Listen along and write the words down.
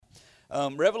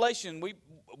Revelation,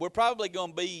 we're probably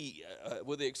going to be,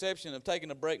 with the exception of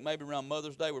taking a break maybe around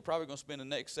Mother's Day, we're probably going to spend the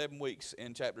next 7 weeks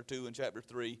in chapter 2 and chapter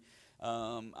 3.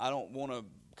 I don't want to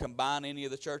combine any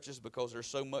of the churches because there's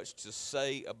so much to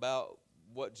say about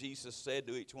what Jesus said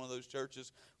to each one of those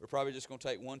churches. We're probably just going to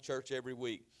take one church every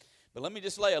week. But let me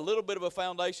just lay a little bit of a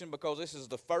foundation because this is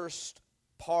the first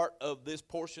part of this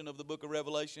portion of the book of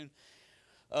Revelation.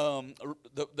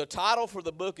 The title for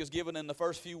the book is given in the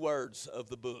first few words of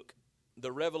the book,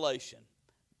 the revelation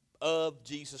of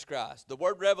Jesus Christ. The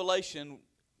word revelation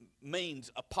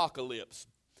means apocalypse.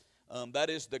 That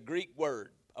is the Greek word,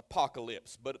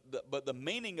 apocalypse. But the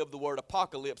meaning of the word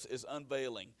apocalypse is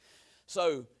unveiling.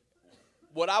 So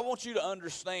what I want you to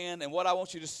understand and what I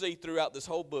want you to see throughout this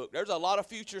whole book, there's a lot of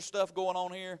future stuff going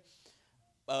on here.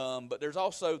 But there's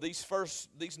also these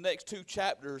next 2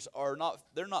 chapters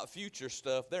they're not future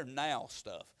stuff, they're now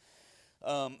stuff.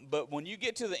 But when you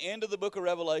get to the end of the book of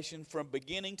Revelation, from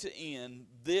beginning to end,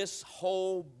 this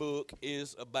whole book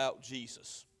is about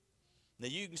Jesus. Now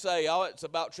you can say, oh, it's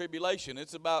about tribulation,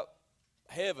 it's about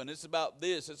heaven, it's about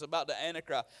this, it's about the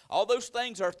Antichrist. All those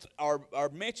things are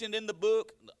mentioned in the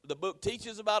book. The book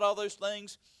teaches about all those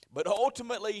things, but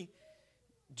ultimately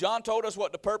John told us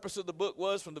what the purpose of the book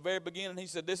was from the very beginning. He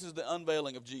said this is the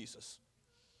unveiling of Jesus.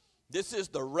 This is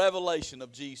the revelation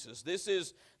of Jesus. This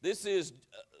is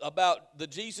about the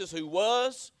Jesus who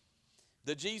was,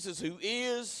 the Jesus who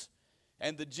is,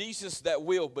 and the Jesus that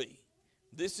will be.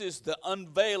 This is the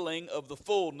unveiling of the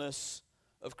fullness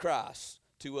of Christ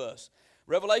to us.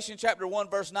 Revelation chapter 1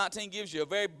 verse 19 gives you a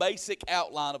very basic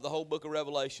outline of the whole book of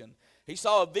Revelation. He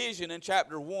saw a vision in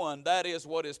chapter 1. That is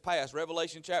what is past.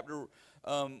 Revelation chapter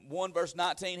 1 verse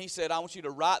 19, he said, I want you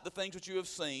to write the things that you have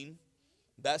seen.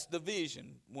 That's the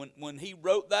vision. When he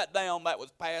wrote that down, that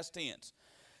was past tense.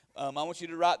 I want you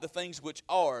to write the things which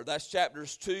are. That's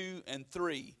chapters 2 and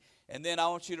 3. And then I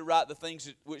want you to write the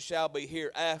things which shall be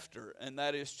hereafter. And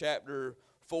that is chapter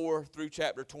 4 through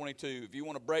chapter 22. If you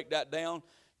want to break that down,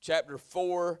 chapter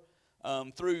 4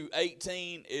 through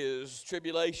 18 is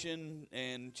tribulation.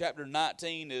 And chapter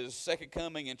 19 is second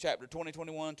coming. And chapter 20,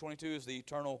 21, 22 is the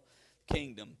eternal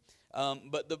kingdom.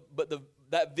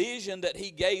 That vision that he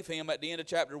gave him at the end of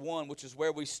chapter 1, which is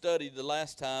where we studied the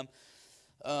last time,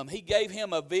 he gave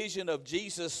him a vision of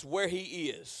Jesus where he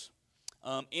is,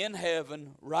 in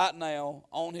heaven right now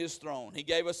on his throne. He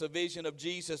gave us a vision of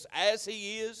Jesus as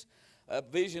he is, a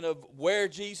vision of where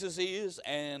Jesus is,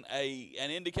 and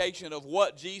an indication of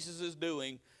what Jesus is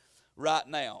doing right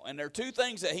now. And there are 2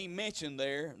 things that he mentioned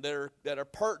there that are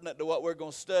pertinent to what we're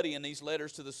going to study in these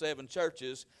letters to the 7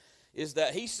 churches, is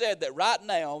that he said that right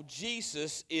now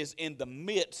Jesus is in the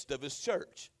midst of his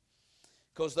church.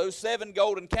 Because those 7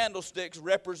 golden candlesticks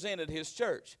represented his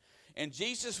church. And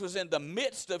Jesus was in the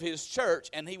midst of his church,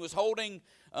 and he was holding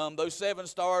those 7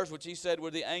 stars, which he said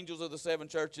were the angels of the 7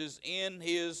 churches, in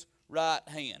his right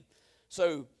hand.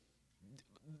 So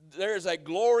there is a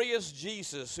glorious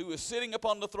Jesus who is sitting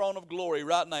upon the throne of glory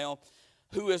right now,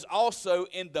 who is also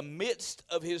in the midst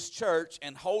of his church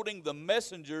and holding the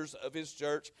messengers of his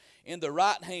church in the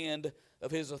right hand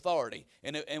of his authority.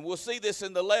 And we'll see this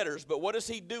in the letters, but what is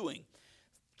he doing?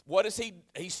 What is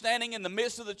he's standing in the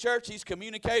midst of the church. He's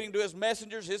communicating to his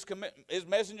messengers. His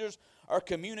messengers are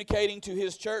communicating to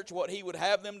his church what he would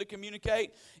have them to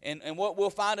communicate. And what we'll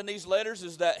find in these letters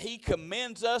is that he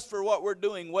commends us for what we're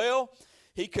doing well.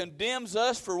 He condemns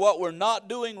us for what we're not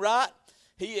doing right.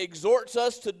 He exhorts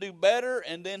us to do better,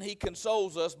 and then he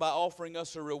consoles us by offering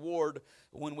us a reward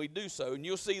when we do so. And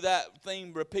you'll see that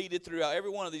theme repeated throughout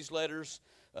every one of these letters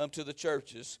to the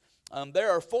churches. There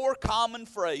are 4 common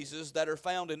phrases that are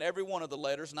found in every one of the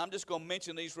letters, and I'm just going to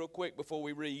mention these real quick before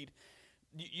we read.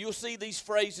 You'll see these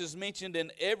phrases mentioned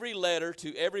in every letter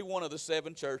to every one of the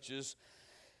 7 churches.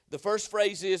 The first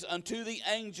phrase is, unto the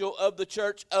angel of the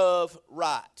church of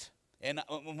write. And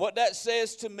what that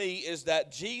says to me is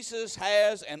that Jesus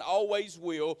has and always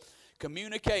will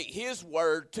communicate his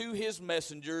word to his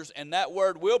messengers, and that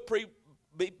word will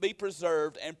be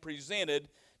preserved and presented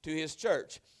to his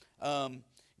church.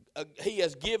 He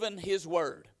has given his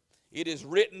word. It is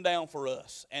written down for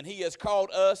us, and he has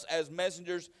called us as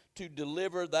messengers to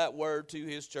deliver that word to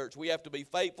his church. We have to be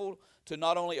faithful to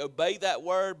not only obey that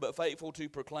word, but faithful to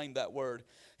proclaim that word.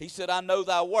 He said, I know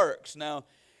thy works. Now,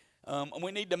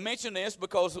 we need to mention this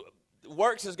because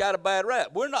works has got a bad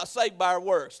rap. We're not saved by our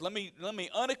works. Let me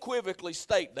unequivocally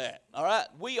state that. All right?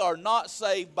 We are not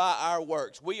saved by our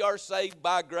works. We are saved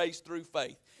by grace through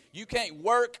faith. You can't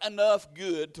work enough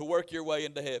good to work your way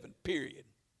into heaven, period.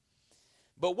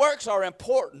 But works are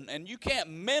important, and you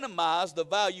can't minimize the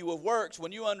value of works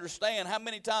when you understand how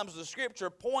many times the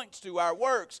Scripture points to our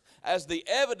works as the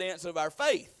evidence of our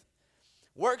faith.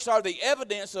 Works are the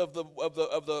evidence of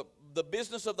the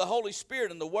business of the Holy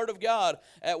Spirit and the Word of God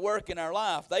at work in our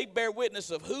life. They bear witness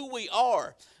of who we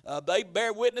are. They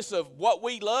bear witness of what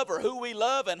we love or who we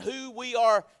love and who we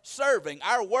are serving.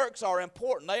 Our works are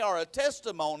important. They are a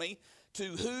testimony to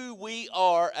who we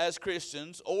are as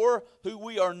Christians or who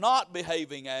we are not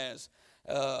behaving as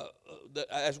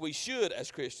we should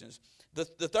as Christians.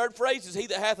 The third phrase is, he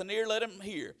that hath an ear, let him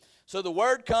hear. So the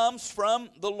word comes from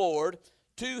the Lord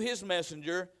to his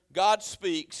messenger. God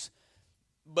speaks,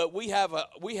 but we have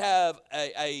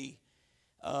a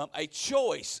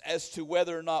choice as to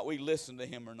whether or not we listen to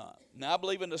him or not. Now, I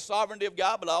believe in the sovereignty of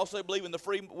God, but I also believe in the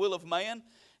free will of man.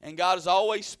 And God is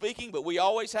always speaking, but we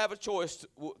always have a choice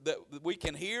that we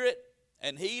can hear it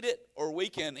and heed it, or we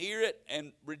can hear it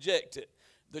and reject it.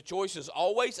 The choice is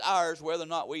always ours whether or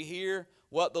not we hear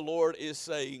what the Lord is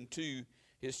saying to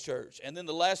his church. And then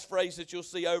the last phrase that you'll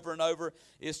see over and over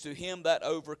is, to him that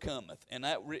overcometh. And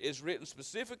that is written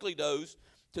specifically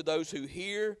to those who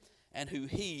hear and who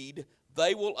heed.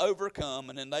 They will overcome,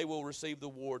 and then they will receive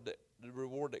the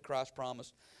reward that Christ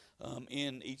promised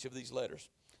in each of these letters.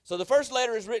 So the first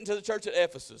letter is written to the church at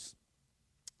Ephesus.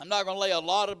 I'm not going to lay a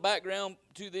lot of background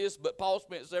to this, but Paul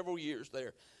spent several years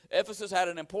there. Ephesus had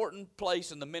an important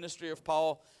place in the ministry of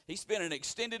Paul. He spent an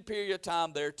extended period of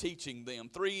time there teaching them,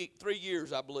 3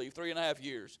 years, I believe, 3.5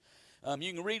 years.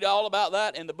 You can read all about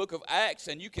that in the book of Acts,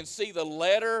 and you can see the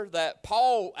letter that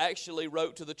Paul actually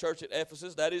wrote to the church at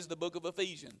Ephesus. That is the book of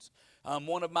Ephesians.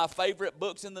 One of my favorite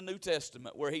books in the New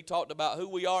Testament, where he talked about who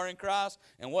we are in Christ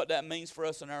and what that means for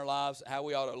us in our lives, how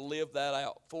we ought to live that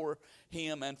out for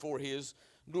him and for his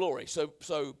glory. So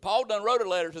Paul done wrote a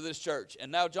letter to this church,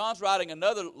 and now John's writing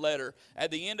another letter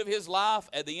at the end of his life,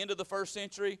 at the end of the first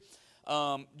century.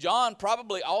 John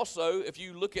probably also, if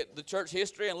you look at the church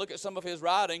history and look at some of his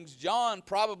writings, John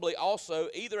probably also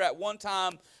either at one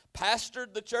time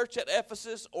pastored the church at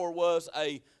Ephesus or was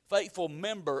a faithful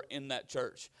member in that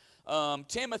church.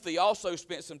 Timothy also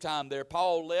spent some time there.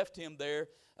 Paul left him there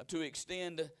to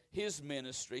extend his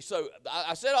ministry. So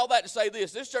I said all that to say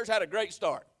this. This church had a great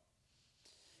start.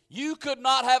 You could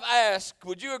not have asked,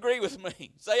 would you agree with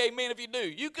me? Say amen if you do.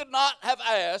 You could not have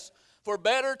asked for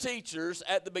better teachers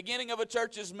at the beginning of a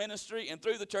church's ministry and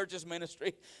through the church's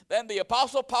ministry than the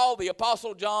Apostle Paul, the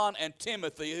Apostle John, and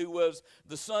Timothy, who was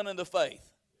the son of the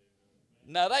faith.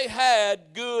 Now, they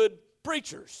had good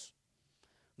preachers.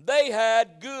 They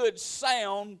had good,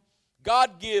 sound,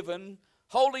 God-given,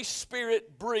 Holy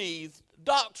Spirit-breathed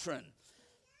doctrine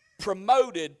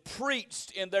promoted,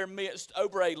 preached in their midst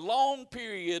over a long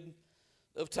period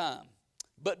of time.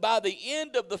 But by the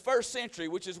end of the first century,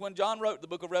 which is when John wrote the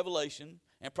book of Revelation,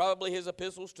 and probably his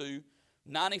epistles too,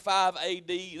 95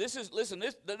 A.D.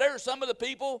 There are some of the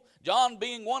people, John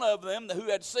being one of them, who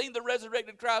had seen the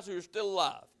resurrected Christ who are still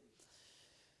alive.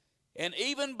 And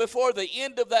even before the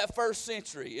end of that first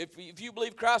century, if you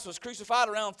believe Christ was crucified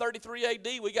around 33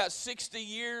 A.D., we got 60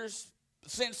 years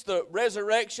since the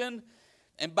resurrection.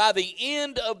 And by the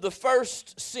end of the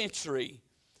first century,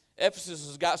 Ephesus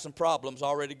has got some problems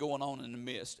already going on in the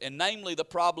midst. And namely, the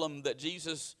problem that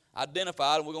Jesus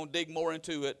identified, and we're going to dig more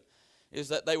into it, is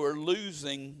that they were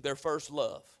losing their first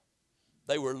love.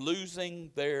 They were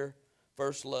losing their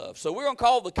first love. So we're going to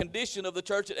call the condition of the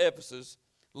church at Ephesus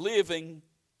living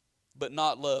but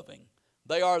not loving.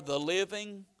 They are the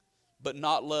living but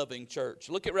not loving church.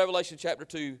 Look at Revelation chapter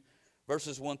 2,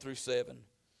 verses 1 through 7.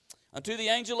 Unto the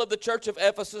angel of the church of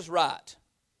Ephesus write,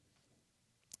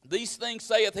 These things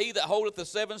saith he that holdeth the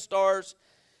 7 stars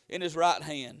in his right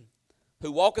hand,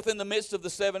 who walketh in the midst of the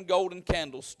 7 golden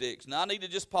candlesticks. Now I need to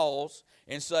just pause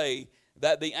and say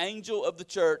that the angel of the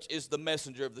church is the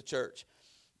messenger of the church.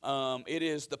 It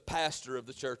is the pastor of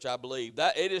the church, I believe.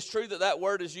 That it is true that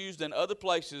word is used in other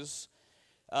places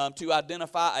to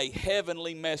identify a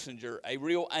heavenly messenger, a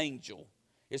real angel.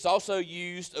 It's also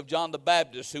used of John the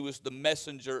Baptist, who was the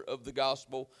messenger of the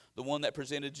gospel, the one that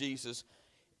presented Jesus.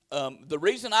 The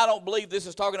reason I don't believe this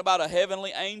is talking about a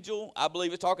heavenly angel, I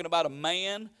believe it's talking about a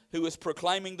man who is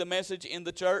proclaiming the message in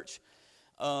the church.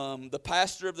 The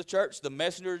pastor of the church, the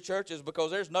messenger of the church, is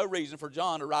because there's no reason for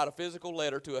John to write a physical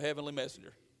letter to a heavenly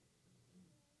messenger.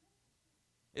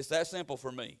 It's that simple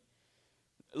for me.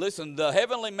 Listen, the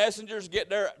heavenly messengers get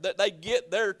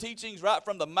their teachings right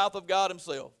from the mouth of God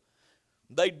himself.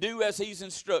 They do as he's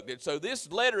instructed. So this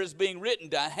letter is being written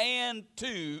to hand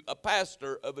to a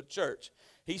pastor of a church.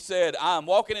 He said, I'm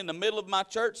walking in the middle of my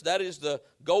church. That is the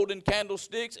golden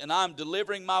candlesticks. And I'm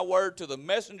delivering my word to the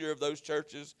messenger of those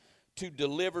churches to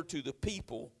deliver to the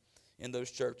people in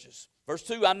those churches. Verse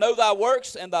 2, I know thy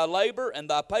works and thy labor and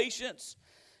thy patience,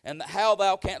 and how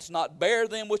thou canst not bear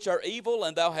them which are evil,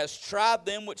 and thou hast tried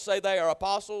them which say they are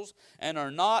apostles and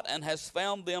are not, and hast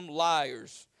found them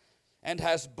liars, and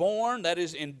hast borne, that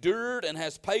is, endured, and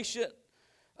has patience,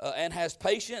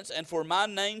 and for my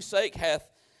name's sake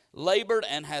hath labored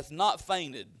and hath not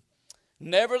fainted.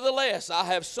 Nevertheless, I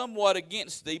have somewhat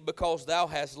against thee, because thou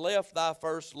hast left thy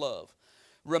first love.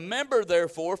 Remember,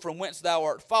 therefore, from whence thou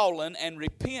art fallen, and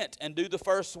repent and do the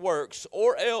first works,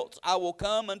 or else I will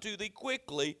come unto thee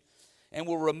quickly, and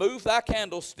will remove thy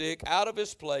candlestick out of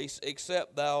his place,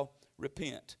 except thou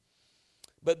repent.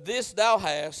 But this thou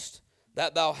hast,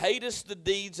 that thou hatest the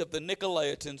deeds of the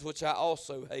Nicolaitans, which I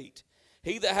also hate.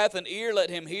 He that hath an ear,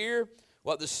 let him hear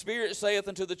what the Spirit saith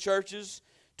unto the churches.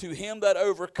 To him that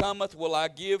overcometh will I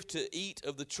give to eat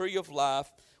of the tree of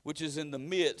life, which is in the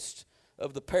midst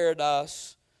of the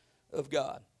paradise of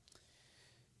God.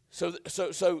 So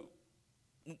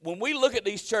when we look at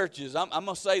these churches, I'm going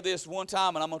to say this one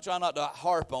time, and I'm going to try not to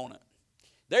harp on it.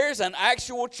 There is an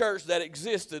actual church that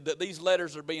existed that these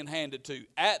letters are being handed to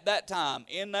at that time,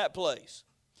 in that place.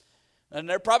 And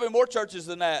there are probably more churches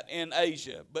than that in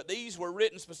Asia. But these were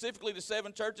written specifically to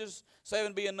 7 churches,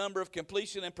 7 being number of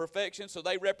completion and perfection. So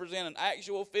they represent an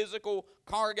actual physical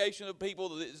congregation of people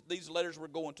that these letters were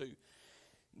going to.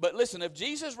 But listen, if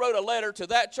Jesus wrote a letter to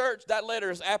that church, that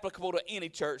letter is applicable to any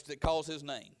church that calls his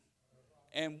name.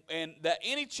 And that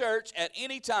any church at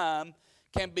any time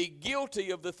can be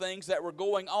guilty of the things that were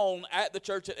going on at the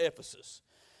church at Ephesus.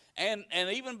 And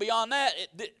even beyond that,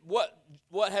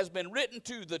 what has been written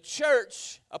to the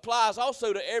church applies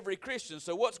also to every Christian.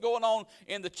 So what's going on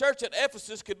in the church at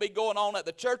Ephesus could be going on at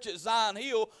the church at Zion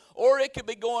Hill, or it could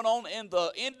be going on in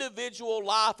the individual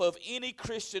life of any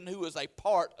Christian who is a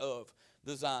part of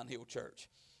the Zion Hill Church.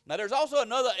 Now, there's also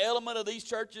another element of these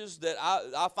churches that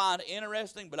I find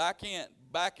interesting, but I can't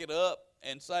back it up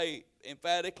and say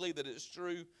emphatically that it's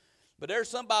true. But there are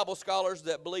some Bible scholars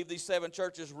that believe these 7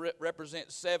 churches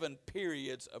represent 7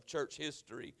 periods of church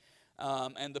history,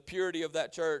 and the purity of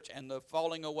that church and the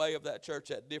falling away of that church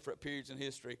at different periods in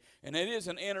history. And it is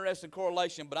an interesting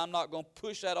correlation, but I'm not going to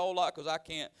push that a whole lot because I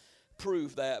can't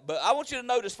prove that. But I want you to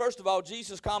notice, first of all,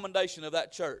 Jesus' commendation of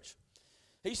that church.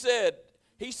 He said,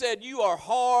 you are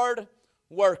hard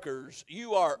workers.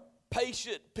 You are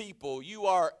patient people. You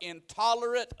are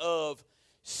intolerant of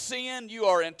sin. You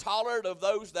are intolerant of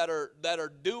those that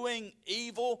are doing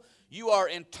evil. You are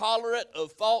intolerant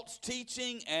of false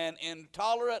teaching and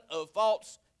intolerant of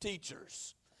false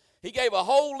teachers. He gave a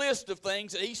whole list of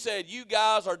things that he said, you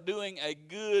guys are doing a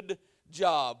good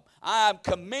job. I am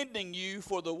commending you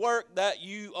for the work that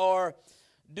you are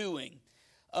doing.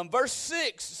 Verse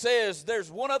 6 says there's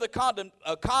one other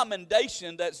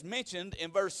commendation that's mentioned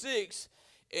in verse 6.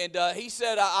 And he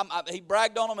said, he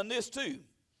bragged on them in this too.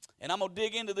 And I'm going to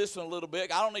dig into this one a little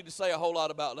bit. I don't need to say a whole lot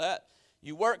about that.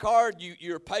 You work hard,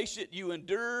 you're patient, you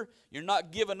endure, you're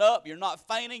not giving up, you're not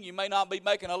fainting. You may not be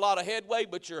making a lot of headway,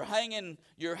 but you're hanging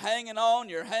on,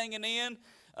 you're hanging in.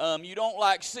 You don't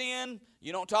like sin,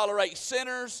 you don't tolerate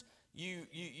sinners.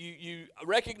 You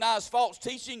recognize false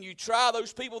teaching. You try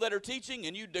those people that are teaching,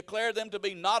 and you declare them to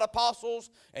be not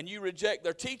apostles, and you reject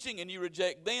their teaching, and you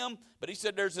reject them. But he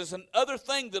said there's this other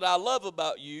thing that I love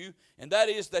about you, and that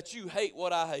is that you hate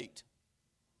what I hate.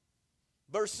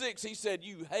 Verse 6, he said,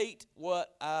 you hate what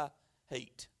I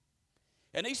hate.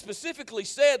 And he specifically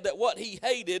said that what he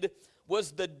hated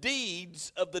was the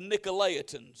deeds of the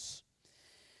Nicolaitans.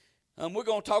 We're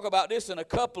going to talk about this in a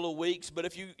couple of weeks, but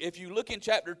if you look in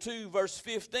chapter 2, verse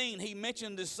 15, he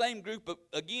mentioned this same group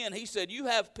again. He said, you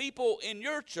have people in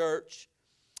your church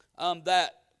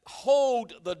that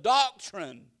hold the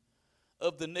doctrine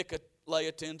of the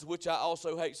Nicolaitans, which I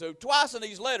also hate. So twice in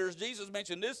these letters, Jesus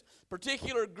mentioned this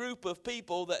particular group of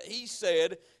people that he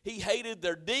said he hated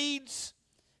their deeds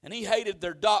and he hated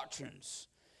their doctrines.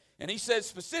 And he said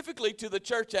specifically to the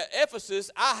church at Ephesus,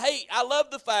 I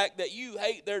love the fact that you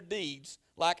hate their deeds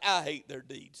like I hate their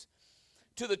deeds.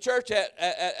 To the church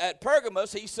at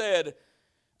Pergamos, he said,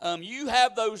 you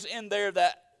have those in there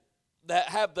that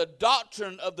have the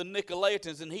doctrine of the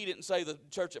Nicolaitans. And he didn't say the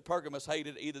church at Pergamos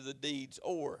hated either the deeds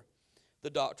or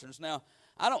the doctrines. Now,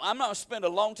 I'm not going to spend a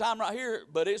long time right here,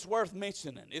 but it's worth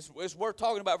mentioning. It's worth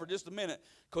talking about for just a minute,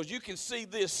 because you can see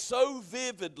this so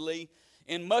vividly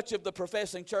in much of the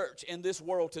professing church in this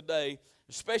world today,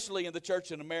 especially in the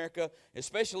church in America,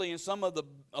 especially in some of the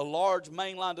large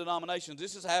mainline denominations.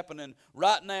 This is happening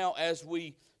right now as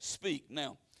we speak.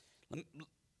 Now,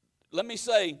 let me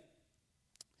say,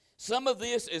 some of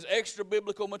this is extra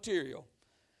biblical material.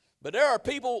 But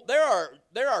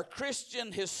there are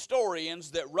Christian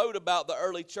historians that wrote about the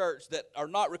early church that are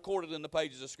not recorded in the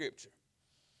pages of Scripture.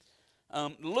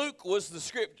 Luke was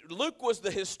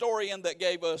the historian that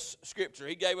gave us Scripture.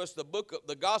 He gave us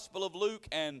the Gospel of Luke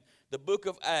and the book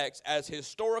of Acts as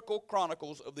historical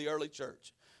chronicles of the early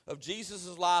church, of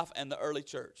Jesus' life and the early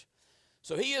church.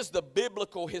 So he is the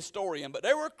biblical historian. But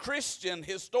there were Christian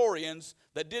historians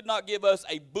that did not give us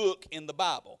a book in the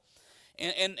Bible.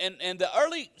 And the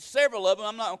early, several of them,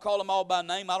 I'm not going to call them all by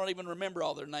name. I don't even remember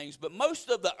all their names. But most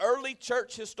of the early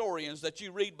church historians that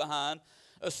you read behind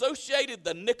associated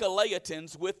the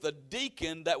Nicolaitans with the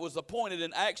deacon that was appointed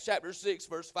in Acts chapter 6,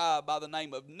 verse 5 by the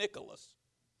name of Nicholas.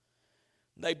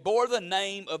 They bore the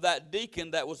name of that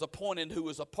deacon that was appointed who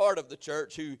was a part of the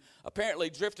church, who apparently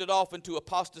drifted off into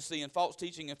apostasy and false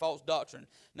teaching and false doctrine.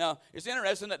 Now, it's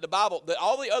interesting that the Bible, that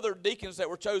all the other deacons that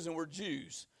were chosen were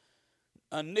Jews.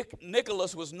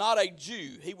 Nicholas was not a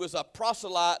Jew. He was a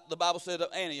proselyte, the Bible said, of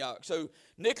Antioch. So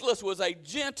Nicholas was a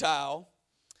Gentile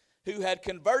who had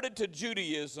converted to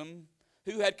Judaism,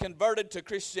 who had converted to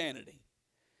Christianity.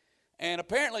 And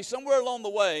apparently somewhere along the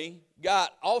way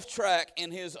got off track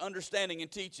in his understanding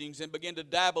and teachings and began to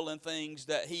dabble in things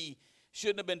that he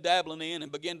shouldn't have been dabbling in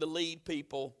and began to lead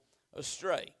people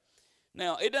astray.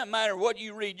 Now, it doesn't matter what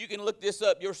you read. You can look this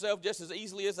up yourself just as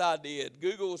easily as I did.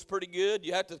 Google is pretty good.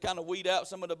 You have to kind of weed out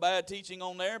some of the bad teaching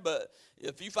on there. But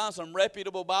if you find some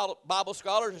reputable Bible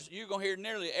scholars, you're going to hear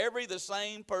nearly the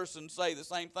same person say the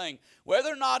same thing.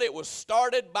 Whether or not it was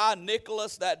started by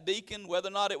Nicholas, that deacon, whether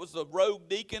or not it was the rogue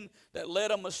deacon that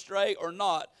led them astray or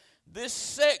not, this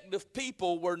sect of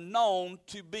people were known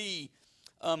to be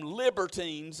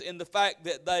libertines in the fact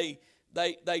that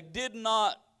they did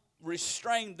not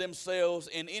restrained themselves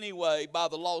in any way by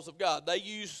the laws of God. They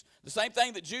used the same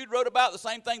thing that Jude wrote about, the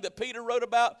same thing that Peter wrote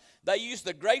about. They used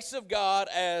the grace of God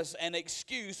as an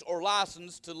excuse or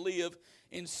license to live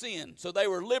in sin. So they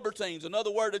were libertines.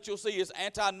 Another word that you'll see is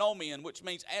antinomian, which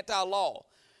means anti-law.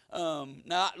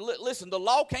 Listen, the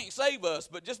law can't save us,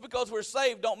 but just because we're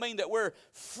saved don't mean that we're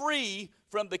free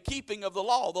from the keeping of the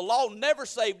law. The law never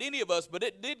saved any of us, but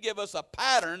it did give us a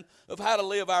pattern of how to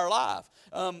live our life.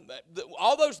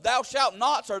 All those thou shalt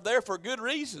nots are there for good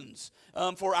reasons.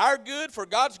 For our good, for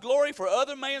God's glory, for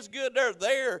other man's good. They're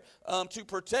there to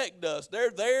protect us.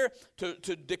 They're there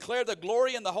to declare the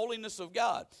glory and the holiness of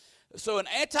God. So an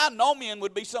antinomian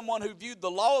would be someone who viewed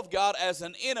the law of God as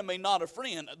an enemy, not a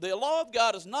friend. The law of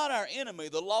God is not our enemy.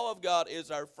 The law of God is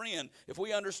our friend. If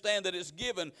we understand that it's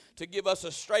given to give us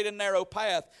a straight and narrow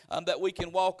path that we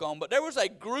can walk on. But there was a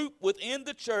group within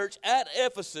the church at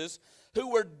Ephesus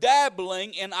who were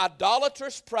dabbling in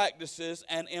idolatrous practices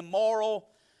and immoral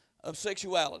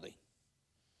sexuality.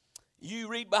 You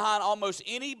read behind almost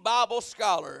any Bible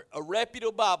scholar, a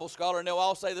reputable Bible scholar, and they'll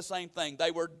all say the same thing. They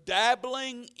were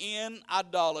dabbling in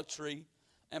idolatry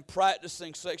and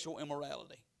practicing sexual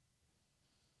immorality.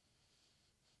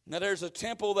 Now there's a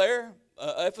temple there.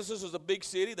 Ephesus was a big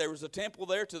city. There was a temple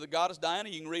there to the goddess Diana.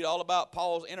 You can read all about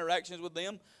Paul's interactions with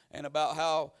them and about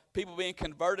how people being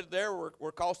converted there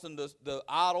were costing the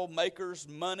idol makers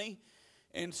money.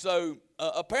 And so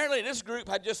apparently this group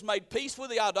had just made peace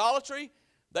with the idolatry.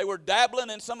 They were dabbling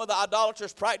in some of the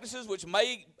idolatrous practices, which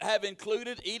may have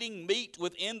included eating meat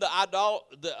within the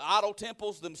idol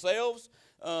temples themselves,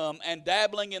 and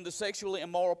dabbling in the sexually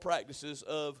immoral practices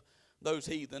of those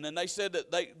heathen. And they said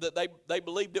that they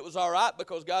believed it was all right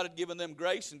because God had given them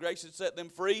grace, and grace had set them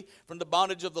free from the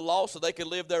bondage of the law so they could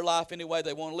live their life any way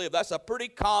they want to live. That's a pretty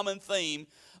common theme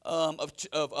of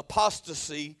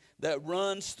apostasy that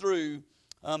runs through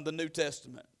the New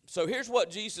Testament. So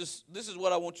this is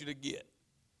what I want you to get.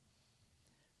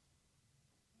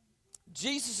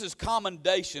 Jesus'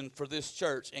 commendation for this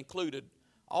church included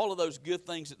all of those good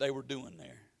things that they were doing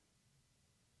there.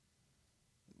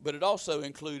 But it also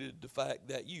included the fact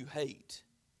that you hate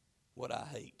what I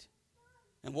hate.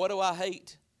 And what do I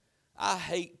hate? I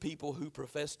hate people who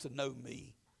profess to know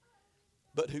me,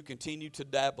 but who continue to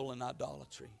dabble in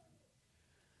idolatry.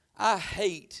 I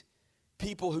hate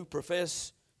people who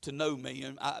profess to know me.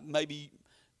 And I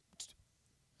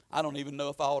don't even know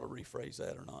if I ought to rephrase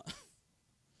that or not.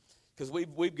 Because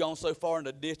we've gone so far in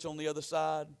the ditch on the other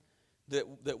side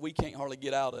that we can't hardly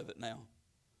get out of it now.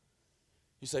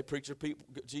 You say, preacher,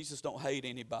 Jesus don't hate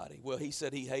anybody. Well, he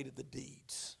said he hated the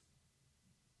deeds.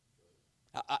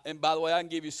 And by the way, I can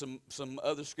give you some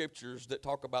other scriptures that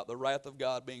talk about the wrath of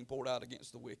God being poured out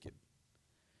against the wicked.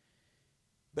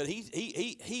 But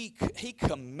he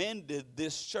commended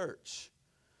this church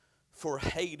for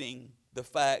hating the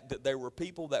fact that there were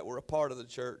people that were a part of the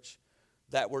church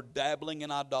that were dabbling in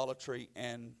idolatry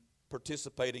and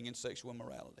participating in sexual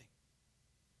immorality.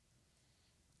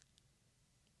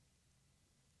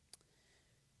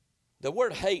 The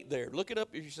word hate there, look it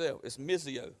up yourself. It's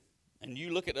mizio. And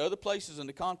you look at other places in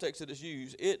the context that it's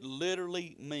used, it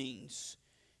literally means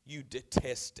you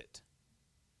detest it.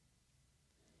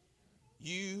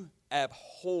 You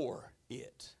abhor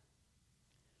it.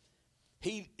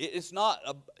 It's not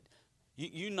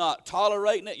you're not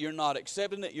tolerating it, you're not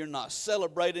accepting it, you're not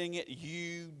celebrating it.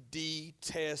 You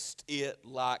detest it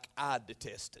like I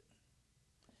detest it.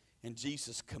 And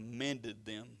Jesus commended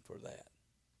them for that.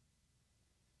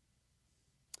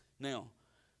 Now,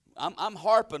 I'm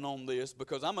harping on this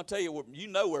because I'm going to tell you, you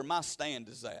know where my stand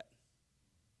is at.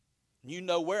 You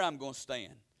know where I'm going to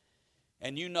stand.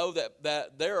 And you know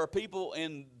that there are people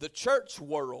in the church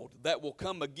world that will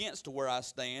come against where I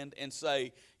stand and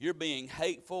say, you're being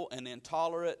hateful and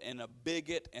intolerant and a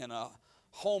bigot and a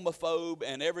homophobe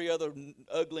and every other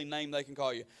ugly name they can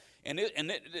call you.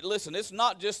 Listen, it's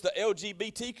not just the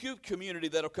LGBTQ community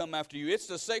that'll come after you. It's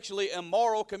the sexually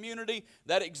immoral community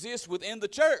that exists within the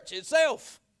church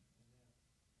itself.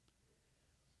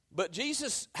 But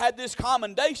Jesus had this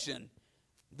commendation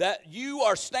that you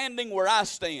are standing where I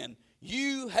stand.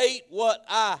 You hate what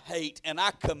I hate, and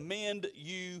I commend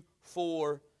you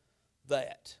for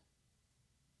that.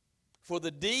 For the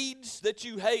deeds that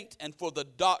you hate and for the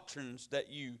doctrines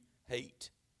that you hate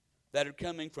that are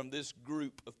coming from this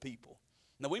group of people.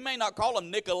 Now, we may not call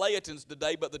them Nicolaitans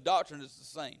today, but the doctrine is the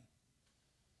same.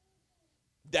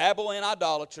 Dabble in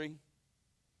idolatry.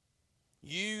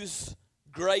 Use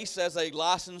grace as a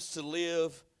license to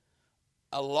live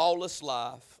a lawless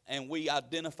life, and we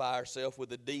identify ourselves with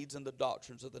the deeds and the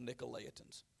doctrines of the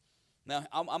Nicolaitans. Now,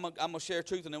 I'm going to share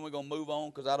truth, and then we're going to move on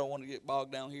because I don't want to get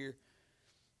bogged down here.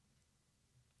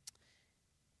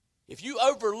 If you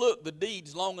overlook the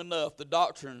deeds long enough, the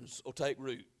doctrines will take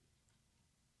root.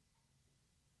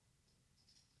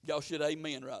 Y'all should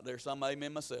amen right there, so I'm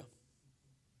amen myself.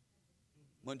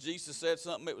 When Jesus said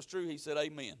something that was true, he said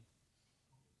amen.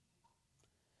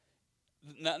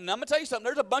 Now, I'm going to tell you something.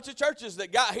 There's a bunch of churches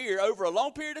that got here over a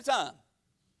long period of time.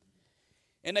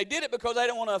 And they did it because they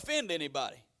didn't want to offend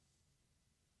anybody.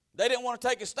 They didn't want to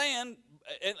take a stand.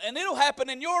 And it'll happen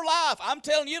in your life. I'm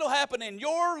telling you, it'll happen in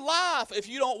your life if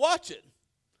you don't watch it.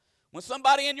 When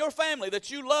somebody in your family that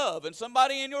you love and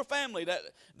somebody in your family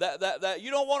that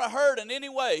you don't want to hurt in any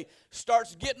way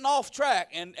starts getting off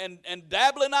track and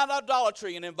dabbling in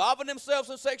idolatry and involving themselves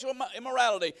in sexual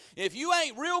immorality, if you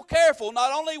ain't real careful,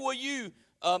 not only will you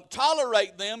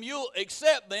tolerate them, you'll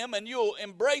accept them and you'll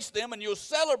embrace them and you'll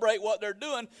celebrate what they're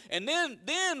doing, and then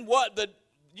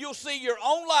you'll see your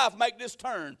own life make this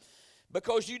turn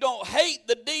because you don't hate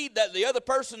the deed that the other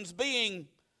person's being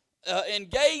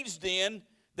engaged in.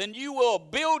 Then you will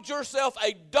build yourself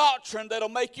a doctrine that'll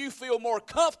make you feel more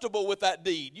comfortable with that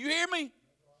deed. You hear me?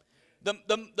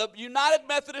 The United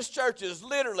Methodist Church is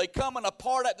literally coming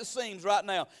apart at the seams right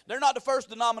now. They're not the first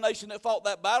denomination that fought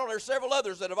that battle. There's several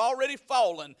others that have already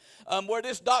fallen where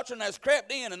this doctrine has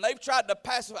crept in and they've tried to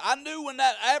pacify. I knew when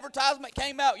that advertisement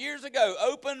came out years ago,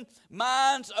 open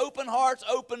minds, open hearts,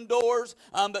 open doors,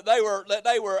 that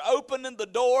they were opening the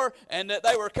door and that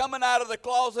they were coming out of the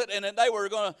closet and that they were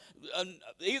going to,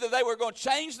 either they were going to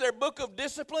change their book of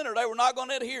discipline or they were not going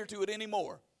to adhere to it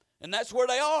anymore. And that's where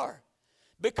they are.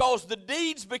 Because the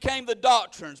deeds became the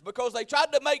doctrines. Because they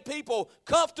tried to make people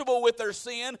comfortable with their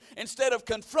sin instead of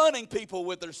confronting people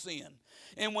with their sin.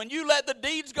 And when you let the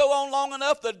deeds go on long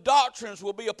enough, the doctrines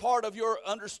will be a part of your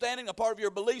understanding, a part of your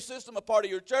belief system, a part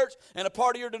of your church, and a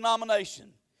part of your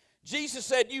denomination. Jesus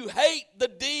said, you hate the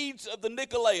deeds of the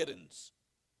Nicolaitans.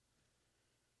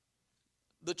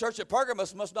 The church at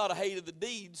Pergamos must not have hated the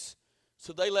deeds,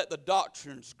 so they let the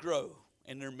doctrines grow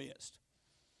in their midst.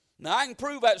 Now, I can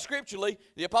prove that scripturally.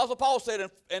 The Apostle Paul said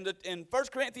in 1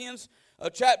 Corinthians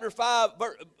chapter 5,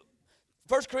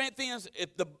 1 Corinthians,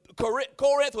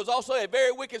 Corinth was also a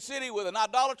very wicked city with an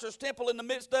idolatrous temple in the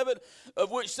midst of it, of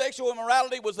which sexual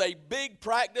immorality was a big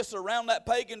practice around that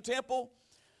pagan temple.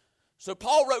 So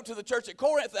Paul wrote to the church at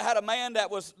Corinth that had a man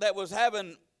that was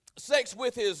having sex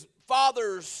with his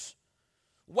father's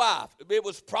wife. It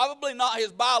was probably not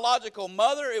his biological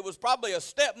mother. It was probably a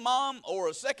stepmom or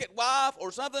a second wife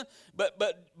or something. But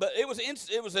it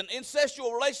was an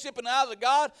incestual relationship in the eyes of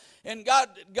God. And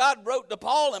God wrote to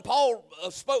Paul, and Paul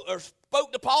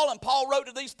spoke to Paul, and Paul wrote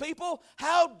to these people,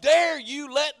 how dare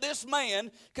you let this man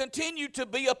continue to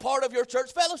be a part of your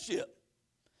church fellowship?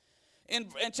 In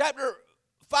chapter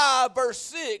 5, verse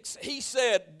 6, he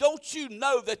said, don't you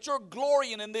know that your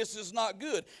glorying in this is not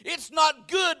good? It's not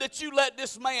good that you let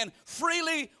this man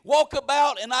freely walk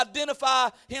about and identify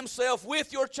himself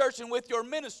with your church and with your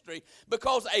ministry,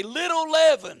 because a little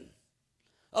leaven,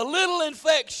 a little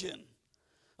infection,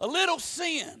 a little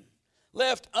sin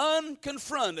left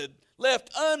unconfronted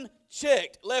left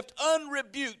unchecked, left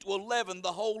unrebuked, will leaven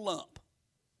the whole lump.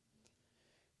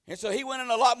 And so he went in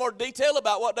a lot more detail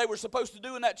about what they were supposed to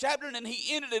do in that chapter, and then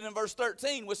he ended it in verse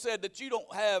 13, which said that you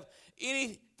don't have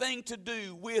anything to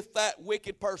do with that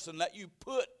wicked person, that you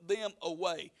put them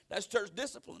away. That's church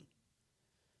discipline.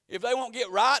 If they won't get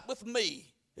right with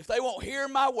me, if they won't hear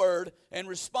my word and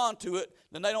respond to it,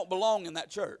 then they don't belong in that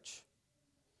church.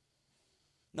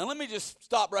 Now let me just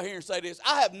stop right here and say this.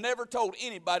 I have never told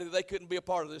anybody that they couldn't be a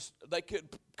part of this. They could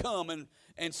come and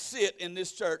sit in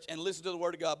this church and listen to the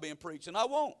word of God being preached, and I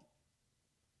won't.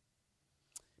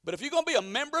 But if you're going to be a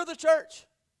member of the church,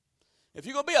 if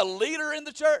you're going to be a leader in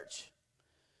the church,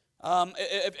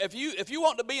 if you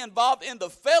want to be involved in the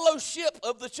fellowship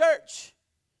of the church,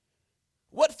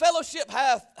 what fellowship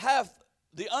have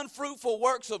the unfruitful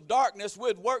works of darkness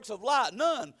with works of light?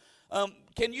 None.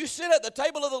 Can you sit at the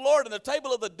table of the Lord and the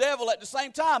table of the devil at the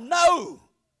same time? No.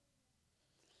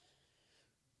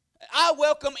 I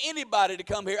welcome anybody to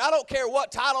come here. I don't care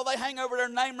what title they hang over their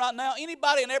name right now.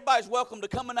 Anybody and everybody's welcome to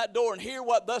come in that door and hear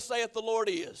what thus saith the Lord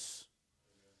is.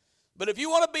 But if you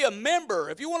want to be a member,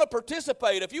 if you want to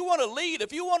participate, if you want to lead,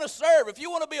 if you want to serve, if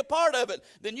you want to be a part of it,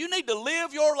 then you need to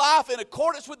live your life in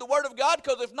accordance with the Word of God,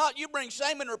 because if not, you bring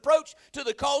shame and reproach to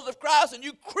the cause of Christ and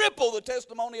you cripple the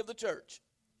testimony of the church.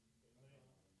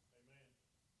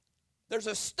 There's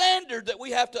a standard that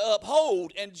we have to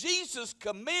uphold, and Jesus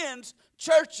commends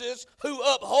churches who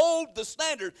uphold the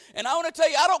standard. And I want to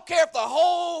tell you, I don't care if the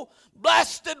whole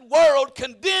blasted world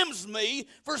condemns me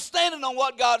for standing on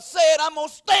what God said. I'm going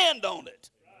to stand on it.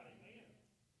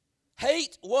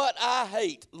 Hate what I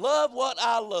hate. Love what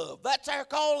I love. That's our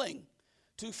calling,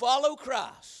 to follow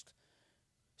Christ.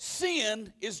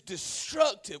 Sin is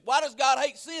destructive. Why does God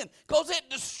hate sin? Because it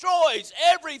destroys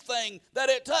everything that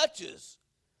it touches.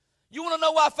 You want to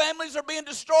know why families are being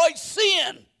destroyed?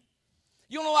 Sin.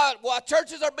 You want to know why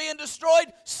churches are being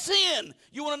destroyed? Sin.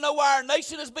 You want to know why our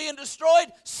nation is being destroyed?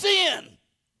 Sin.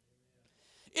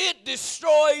 It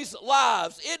destroys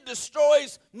lives. It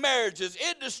destroys marriages.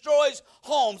 It destroys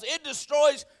homes. It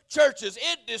destroys churches.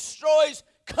 It destroys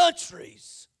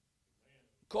countries,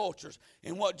 cultures.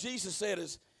 And what Jesus said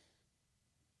is,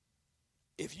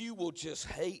 if you will just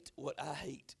hate what I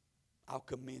hate, I'll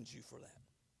commend you for that.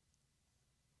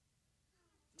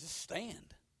 Just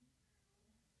stand.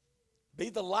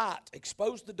 Be the light.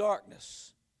 Expose the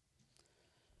darkness.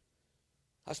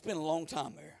 I spent a long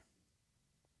time there.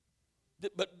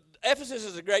 But Ephesus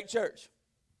is a great church.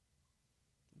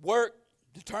 Work,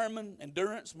 determined,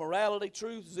 endurance, morality,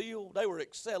 truth, zeal. They were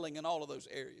excelling in all of those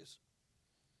areas.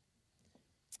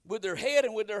 With their head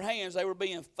and with their hands, they were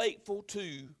being faithful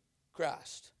to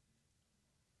Christ.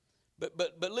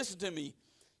 But listen to me.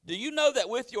 Do you know that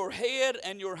with your head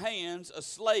and your hands, a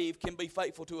slave can be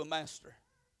faithful to a master?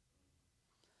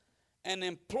 An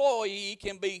employee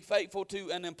can be faithful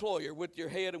to an employer with your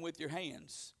head and with your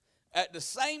hands. At the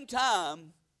same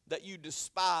time that you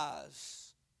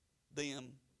despise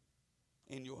them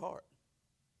in your heart,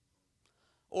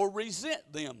 or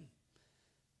resent them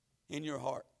in your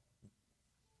heart.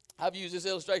 I've used this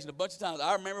illustration a bunch of times.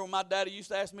 I remember when my daddy used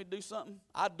to ask me to do something,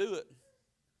 I'd do it.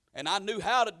 And I knew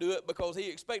how to do it because he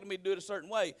expected me to do it a certain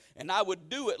way. And I would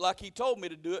do it like he told me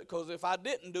to do it, because if I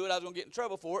didn't do it, I was going to get in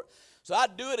trouble for it. So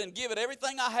I'd do it and give it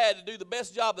everything I had to do the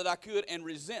best job that I could, and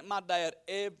resent my dad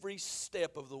every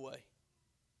step of the way.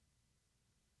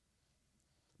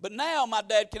 But now my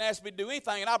dad can ask me to do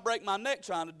anything, and I break my neck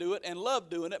trying to do it and love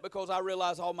doing it, because I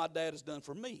realize all my dad has done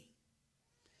for me.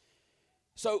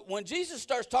 So when Jesus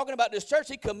starts talking about this church,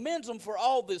 he commends them for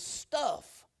all this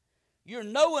stuff. You're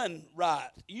knowing right.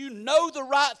 You know the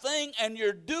right thing and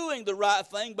you're doing the right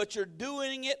thing, but you're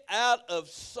doing it out of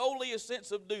solely a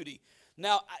sense of duty.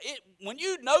 Now, when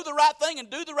you know the right thing and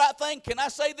do the right thing, can I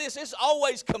say this? It's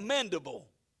always commendable.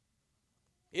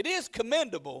 It is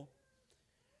commendable,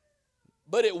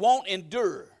 but it won't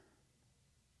endure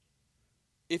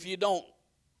if you don't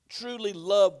truly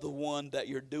love the one that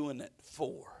you're doing it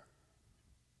for.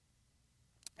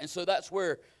 And so that's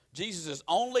where Jesus'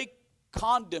 only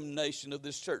condemnation of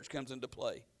this church comes into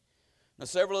play. Now,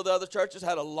 several of the other churches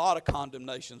had a lot of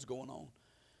condemnations going on.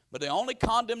 But the only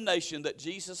condemnation that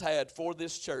Jesus had for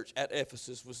this church at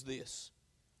Ephesus was this: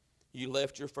 you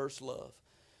left your first love.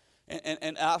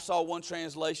 And I saw one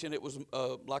translation, it was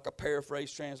like a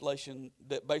paraphrase translation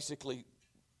that basically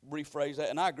rephrased that,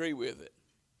 and I agree with it.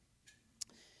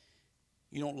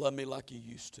 You don't love me like you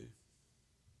used to.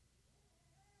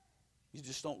 You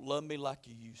just don't love me like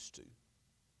you used to.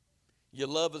 Your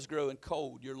love is growing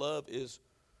cold. Your love is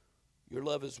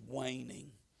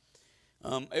waning.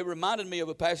 It reminded me of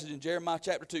a passage in Jeremiah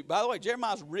chapter 2. By the way,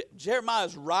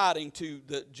 Jeremiah's writing to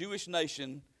the Jewish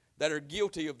nation that are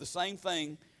guilty of the same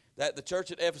thing that the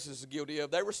church at Ephesus is guilty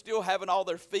of. They were still having all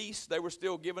their feasts. They were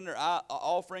still giving their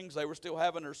offerings. They were still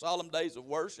having their solemn days of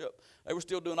worship. They were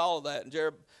still doing all of that. And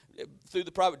through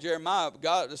the prophet Jeremiah,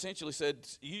 God essentially said,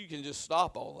 you can just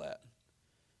stop all that.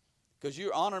 Because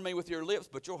you're honoring me with your lips,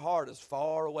 but your heart is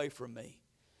far away from me.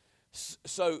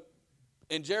 So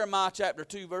in Jeremiah chapter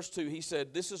 2, verse 2, he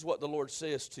said, this is what the Lord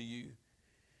says to you.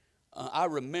 I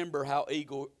remember how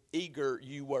eager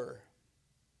you were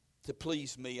to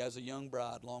please me as a young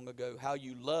bride long ago, how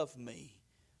you loved me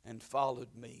and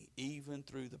followed me even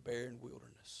through the barren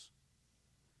wilderness.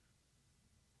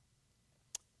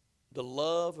 The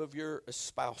love of your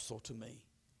espousal to me.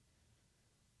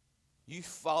 You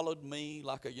followed me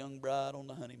like a young bride on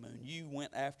the honeymoon. You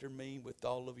went after me with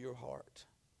all of your heart.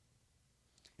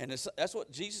 And that's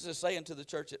what Jesus is saying to the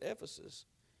church at Ephesus.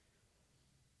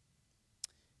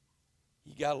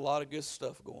 You got a lot of good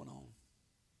stuff going on.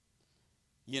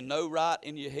 You know right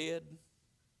in your head.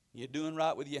 You're doing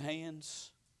right with your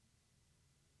hands.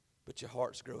 But your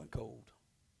heart's growing cold.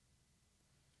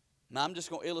 Now I'm just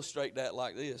going to illustrate that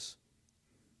like this.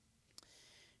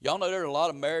 Y'all know there are a lot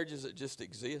of marriages that just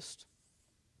exist.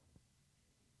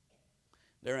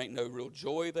 There ain't no real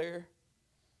joy there.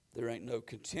 There ain't no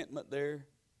contentment there.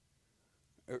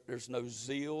 There's no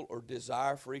zeal or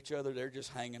desire for each other. They're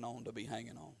just hanging on to be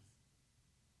hanging on.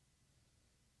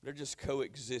 They're just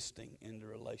coexisting in the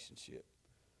relationship.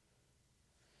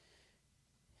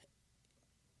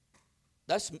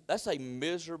 That's a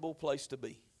miserable place to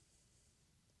be.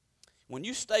 When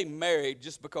you stay married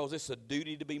just because it's a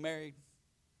duty to be married.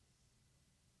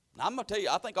 Now, I'm going to tell you,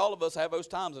 I think all of us have those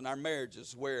times in our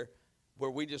marriages where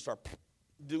we just are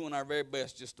doing our very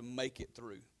best just to make it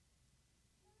through.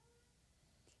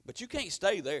 But you can't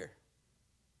stay there.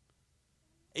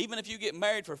 Even if you get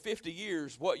married for 50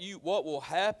 years, what will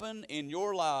happen in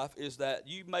your life is that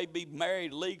you may be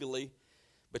married legally,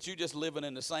 but you're just living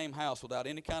in the same house without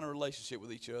any kind of relationship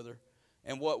with each other.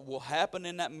 And what will happen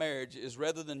in that marriage is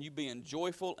rather than you being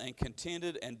joyful and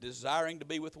contented and desiring to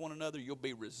be with one another, you'll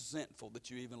be resentful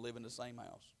that you even live in the same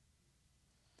house.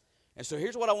 And so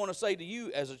here's what I want to say to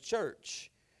you as a church.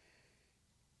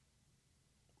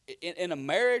 In a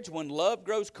marriage, when love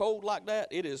grows cold like that,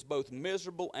 it is both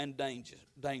miserable and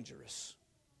dangerous.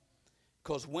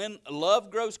 Because when love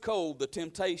grows cold, the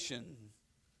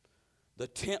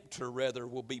tempter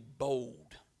will be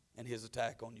bold in his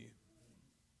attack on you.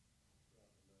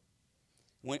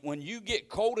 When you get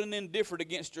cold and indifferent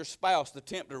against your spouse, the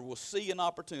tempter will see an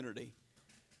opportunity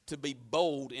to be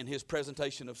bold in his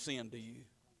presentation of sin to you.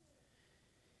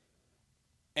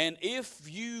 And if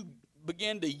you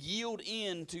begin to yield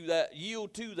to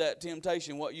that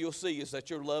temptation, what you'll see is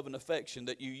that your love and affection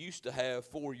that you used to have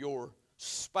for your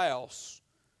spouse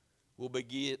will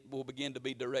begin to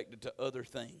be directed to other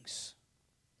things.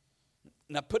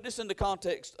 Now put this in the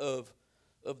context of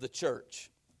the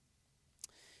church.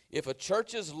 If a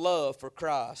church's love for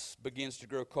Christ begins to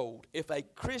grow cold, if a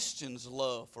Christian's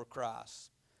love for Christ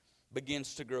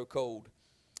begins to grow cold,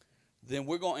 then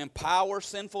we're going to empower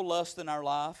sinful lust in our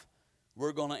life.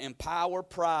 We're going to empower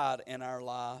pride in our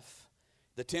life.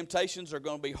 The temptations are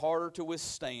going to be harder to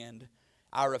withstand.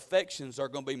 Our affections are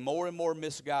going to be more and more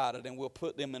misguided, and we'll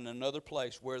put them in another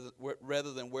place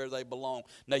rather than where they belong.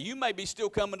 Now, you may be still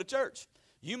coming to church.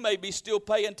 You may be still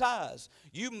paying tithes.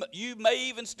 You may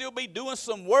even still be doing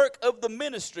some work of the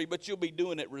ministry, but you'll be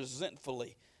doing it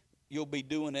resentfully. You'll be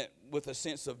doing it with a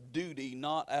sense of duty,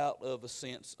 not out of a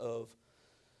sense of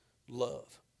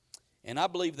love. And I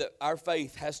believe that our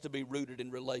faith has to be rooted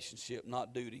in relationship,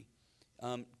 not duty.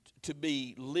 To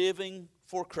be living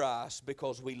for Christ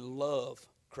because we love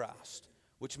Christ,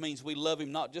 which means we love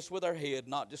Him not just with our head,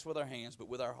 not just with our hands, but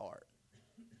with our heart.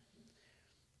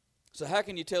 So how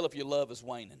can you tell if your love is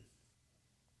waning?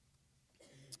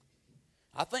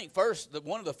 I think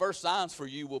one of the first signs for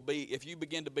you will be if you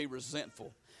begin to be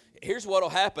resentful. Here's what will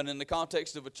happen in the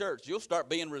context of a church. You'll start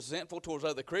being resentful towards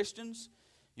other Christians.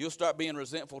 You'll start being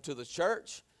resentful to the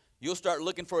church. You'll start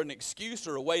looking for an excuse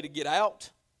or a way to get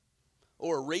out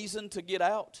or a reason to get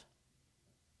out.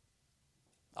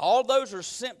 All those are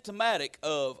symptomatic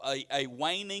of a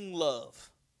waning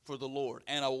love for the Lord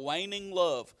and a waning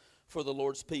love for the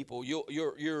Lord's people.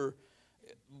 Your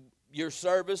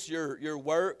service, your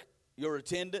work, your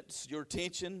attendance, your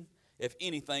attention, if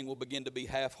anything, will begin to be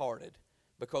half-hearted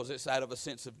because it's out of a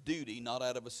sense of duty, not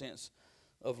out of a sense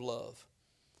of love.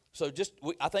 So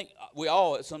I think we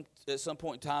all at some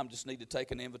point in time just need to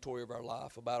take an inventory of our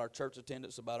life, about our church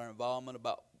attendance, about our involvement,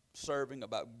 about serving,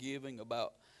 about giving,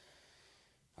 about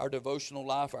our devotional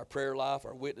life, our prayer life,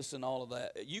 our witnessing, all of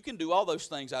that. You can do all those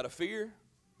things out of fear.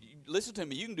 Listen to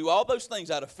me. You can do all those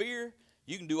things out of fear.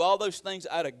 You can do all those things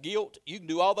out of guilt. You can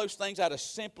do all those things out of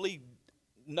simply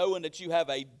knowing that you have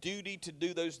a duty to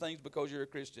do those things because you're a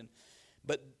Christian.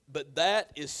 But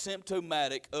that is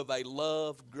symptomatic of a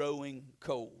love growing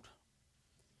cold.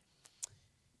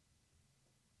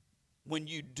 When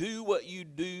you do what you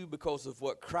do because of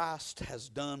what Christ has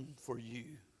done for you,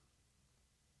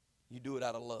 you do it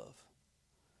out of love.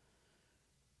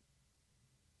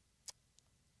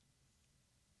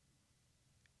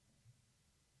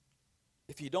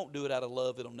 If you don't do it out of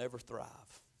love, it'll never thrive.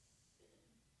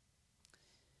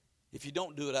 If you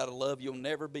don't do it out of love, you'll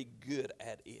never be good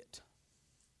at it.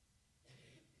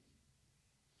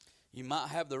 You might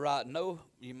have the right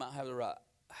you might have the right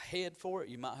head for it,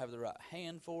 you might have the right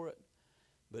hand for it,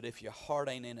 but if your heart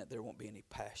ain't in it, there won't be any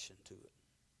passion to it.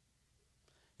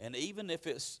 And even if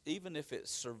it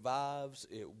survives,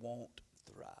 it won't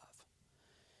thrive.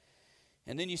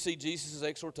 And then you see Jesus'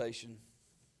 exhortation.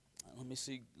 Let me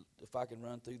see if I can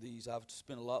run through these. I've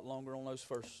spent a lot longer on those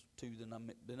first two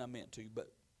than I meant to.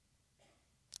 But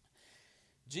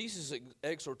Jesus'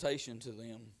 exhortation to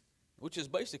them, which is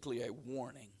basically a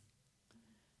warning.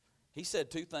 He said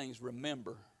two things.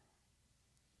 Remember,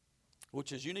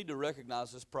 which is you need to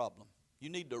recognize this problem.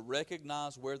 You need to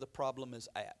recognize where the problem is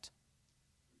at.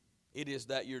 It is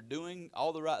that you're doing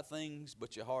all the right things,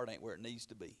 but your heart ain't where it needs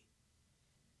to be.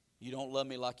 You don't love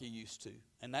me like you used to.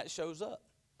 And that shows up.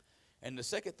 And the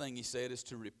second thing he said is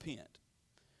to repent.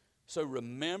 So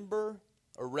remember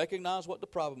or recognize what the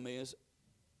problem is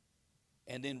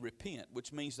and then repent,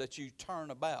 which means that you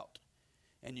turn about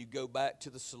and you go back to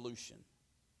the solution.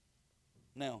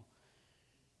 Now,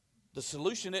 the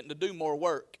solution isn't to do more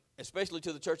work, especially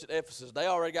to the church at Ephesus. They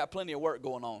already got plenty of work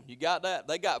going on. You got that?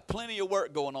 They got plenty of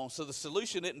work going on. So the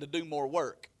solution isn't to do more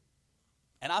work.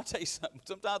 And I'll tell you something.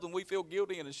 Sometimes when we feel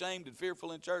guilty and ashamed and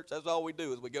fearful in church, that's all we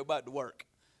do is we go back to work.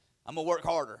 I'm going to work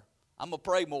harder. I'm going to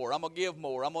pray more. I'm going to give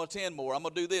more. I'm going to attend more. I'm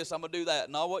going to do this. I'm going to do that.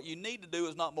 No, what you need to do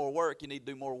is not more work. You need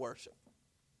to do more worship.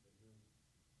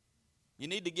 You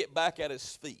need to get back at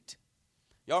his feet.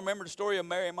 Y'all remember the story of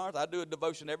Mary and Martha? I do a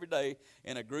devotion every day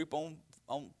in a group on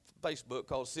Facebook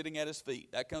called Sitting at His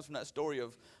Feet. That comes from that story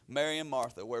of Mary and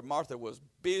Martha, where Martha was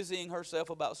busying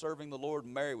herself about serving the Lord,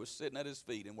 and Mary was sitting at his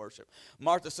feet in worship.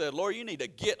 Martha said, Lord, you need to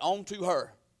get on to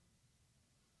her.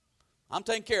 I'm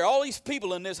taking care of all these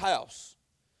people in this house.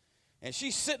 And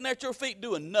she's sitting at your feet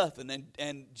doing nothing.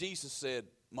 And Jesus said,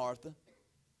 Martha,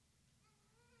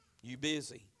 you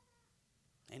busy.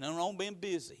 Ain't nothing wrong being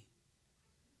busy.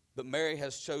 But Mary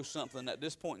has chose something at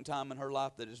this point in time in her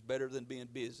life that is better than being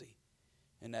busy.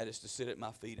 And that is to sit at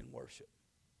my feet and worship.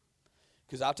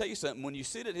 Because I'll tell you something, when you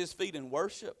sit at his feet and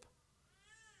worship,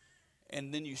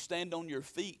 and then you stand on your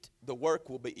feet, the work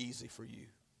will be easy for you.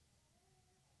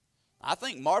 I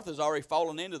think Martha's already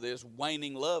fallen into this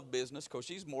waning love business because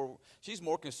she's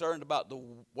more concerned about the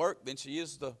work than she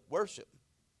is the worship.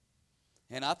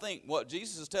 And I think what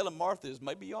Jesus is telling Martha is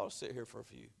maybe you ought to sit here for a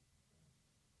few.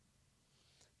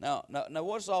 Now,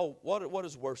 what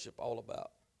is worship all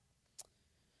about?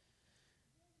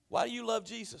 Why do you love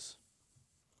Jesus?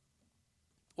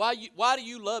 Why do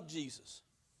you love Jesus?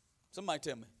 Somebody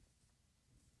tell me.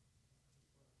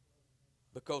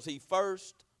 Because he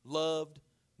first loved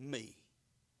me.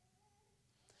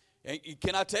 And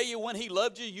can I tell you when he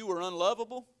loved you, you were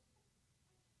unlovable?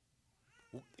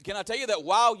 Can I tell you that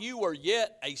while you were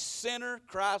yet a sinner,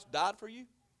 Christ died for you?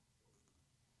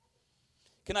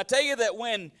 Can I tell you that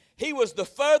when he was the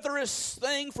furthest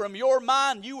thing from your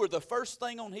mind, you were the first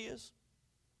thing on his?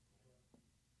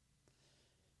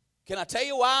 Can I tell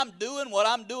you why I'm doing what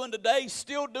I'm doing today?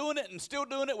 Still doing it and still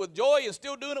doing it with joy and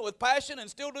still doing it with passion and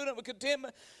still doing it with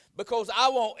contentment? Because I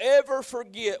won't ever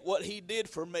forget what he did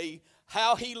for me,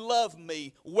 how he loved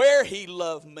me, where he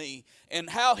loved me, and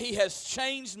how he has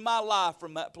changed my life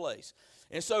from that place.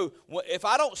 And so if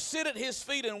I don't sit at his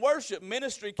feet and worship,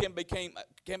 ministry can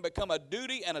become a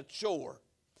duty and a chore.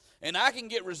 And I can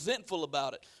get resentful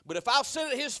about it. But if I'll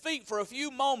sit at his feet for a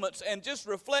few moments and just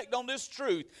reflect on this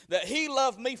truth, that he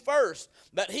loved me first,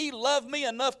 that he loved me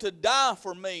enough to die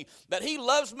for me, that he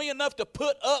loves me enough to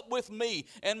put up with me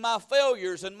and my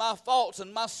failures and my faults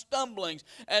and my stumblings,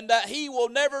 and that he will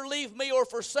never leave me or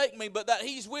forsake me, but that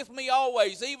he's with me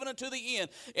always, even unto the end.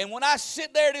 And when I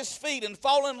sit there at his feet and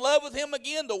fall in love with him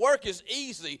again, the work is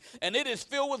easy, and it is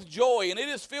filled with joy, and it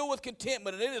is filled with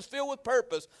contentment, and it is filled with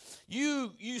purpose.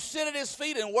 You sit at his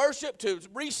feet and worship to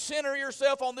recenter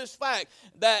yourself on this fact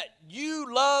that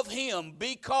you love him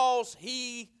because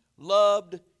he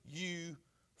loved you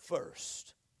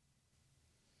first.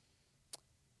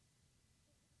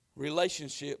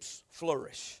 Relationships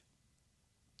flourish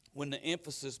when the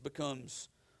emphasis becomes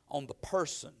on the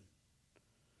person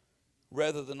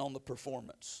rather than on the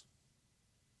performance.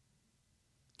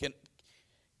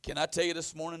 Can I tell you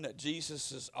this morning that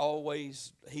Jesus is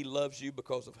always, He loves you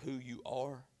because of who you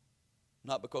are,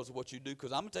 not because of what you do?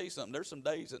 Because I'm going to tell you something, there's some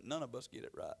days that none of us get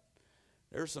it right.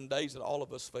 There's some days that all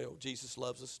of us fail. Jesus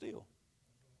loves us still.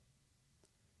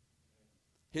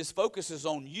 His focus is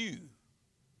on you.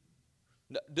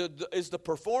 Is the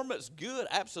performance good?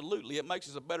 Absolutely. It makes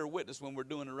us a better witness when we're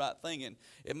doing the right thing, and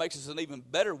it makes us an even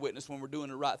better witness when we're doing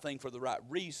the right thing for the right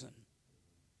reason.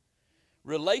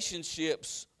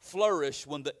 Relationships flourish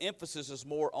when the emphasis is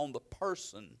more on the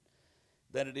person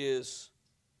than it is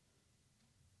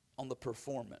on the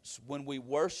performance. When we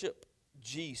worship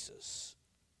Jesus,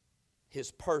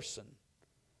 His person,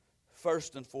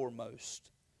 first and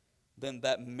foremost, then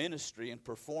that ministry and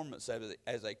performance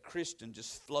as a Christian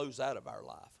just flows out of our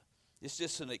life. It's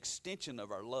just an extension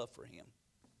of our love for Him.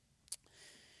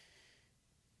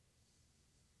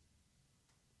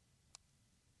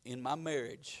 In my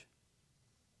marriage,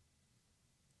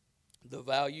 the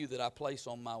value that I place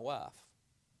on my wife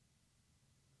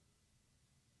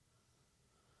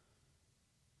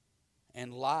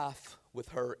and life with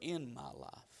her in my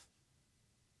life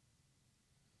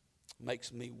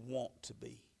makes me want to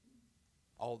be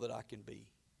all that I can be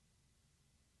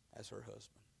as her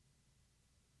husband.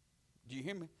 Do you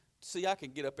hear me? See, I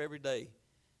can get up every day.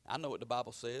 I know what the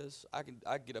Bible says. I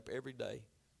get up every day,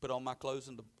 put all my clothes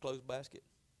in the clothes basket,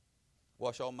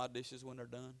 wash all my dishes when they're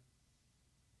done.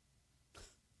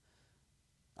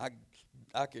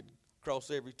 I could cross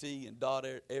every T and dot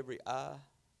every I.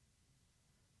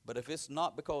 But if it's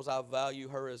not because I value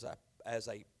her as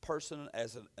a person,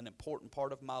 as an important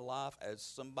part of my life, as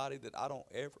somebody that I don't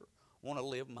ever want to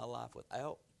live my life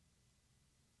without,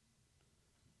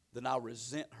 then I'll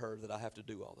resent her that I have to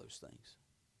do all those things.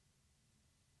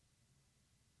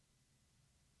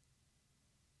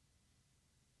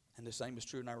 And the same is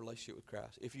true in our relationship with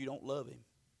Christ. If you don't love Him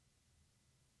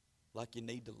like you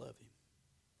need to love Him,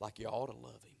 like you ought to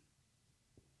love Him,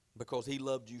 because He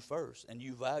loved you first and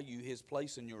you value His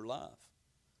place in your life,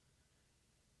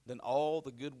 then all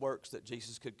the good works that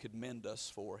Jesus could commend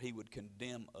us for, He would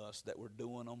condemn us that we're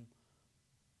doing them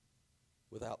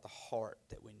without the heart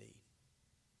that we need.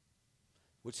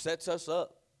 Which sets us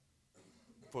up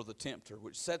for the tempter,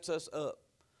 which sets us up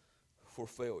for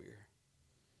failure.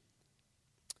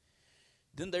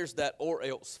 Then there's that or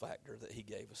else factor that He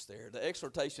gave us there. The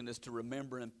exhortation is to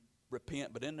remember and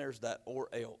repent, but then there's that or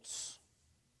else.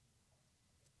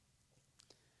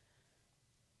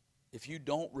 If you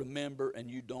don't remember and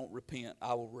you don't repent,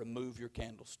 I will remove your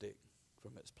candlestick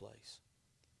from its place.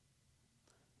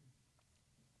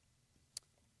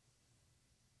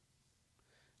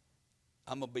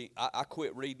 I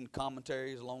quit reading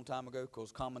commentaries a long time ago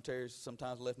because commentaries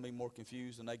sometimes left me more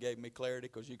confused than they gave me clarity,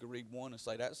 because you could read one and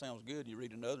say, that sounds good. You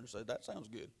read another and say, that sounds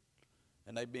good.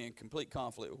 And they'd be in complete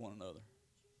conflict with one another.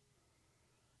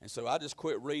 And so I just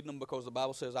quit reading them because the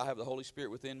Bible says I have the Holy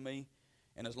Spirit within me.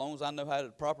 And as long as I know how to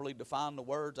properly define the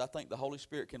words, I think the Holy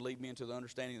Spirit can lead me into the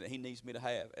understanding that He needs me to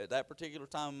have at that particular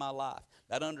time in my life.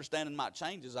 That understanding might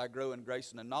change as I grow in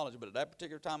grace and in knowledge, but at that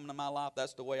particular time in my life,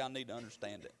 that's the way I need to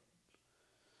understand it.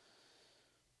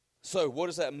 So what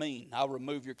does that mean? I'll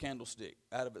remove your candlestick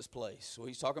out of its place. Well,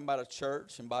 He's talking about a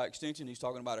church, and by extension, He's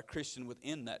talking about a Christian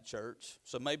within that church.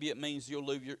 So maybe it means you'll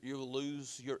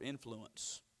lose your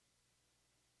influence.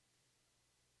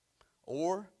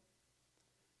 Or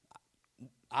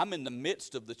I'm in the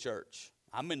midst of the church.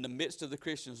 I'm in the midst of the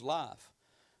Christian's life.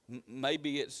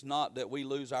 Maybe it's not that we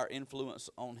lose our influence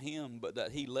on him, but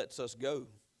that he lets us go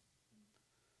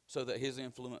so that his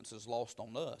influence is lost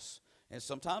on us. And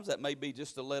sometimes that may be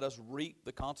just to let us reap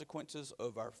the consequences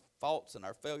of our faults and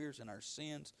our failures and our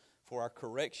sins for our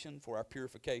correction, for our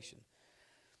purification.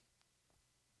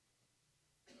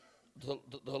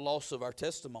 The loss of our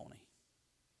testimony,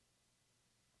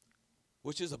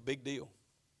 which is a big deal.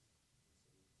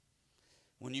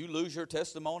 When you lose your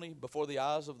testimony before the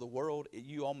eyes of the world,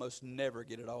 you almost never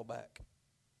get it all back.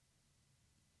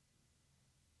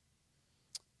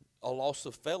 A loss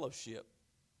of fellowship.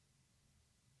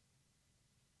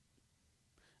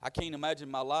 I can't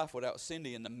imagine my life without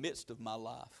Cindy in the midst of my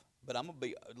life. But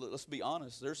let's be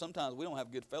honest, there's sometimes we don't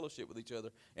have good fellowship with each other.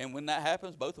 And when that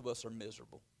happens, both of us are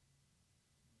miserable.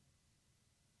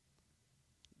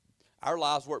 Our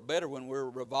lives work better when we're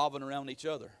revolving around each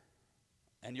other.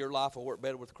 And your life will work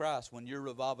better with Christ when you're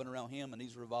revolving around Him and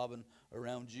He's revolving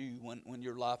around you, when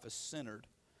your life is centered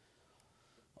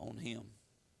on Him.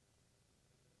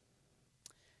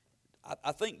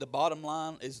 I think the bottom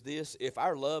line is this: if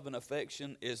our love and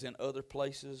affection is in other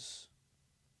places,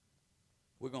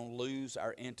 we're going to lose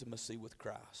our intimacy with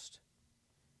Christ.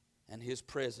 And His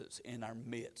presence in our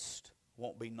midst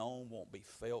won't be known, won't be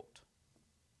felt.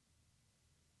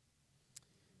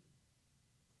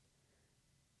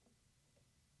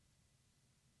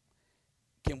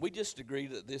 Can we just agree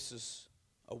that this is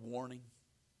a warning?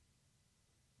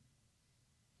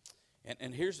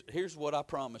 And here's what I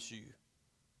promise you.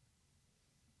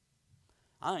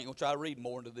 I ain't going to try to read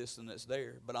more into this than that's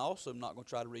there, but I also am not going to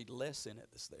try to read less in it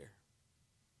that's there.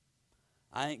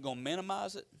 I ain't going to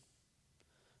minimize it.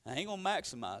 I ain't going to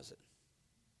maximize it.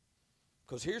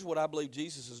 Because here's what I believe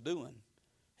Jesus is doing.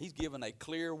 He's given a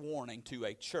clear warning to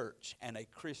a church and a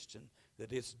Christian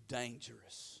that it's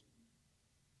dangerous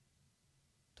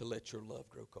to let your love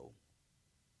grow cold.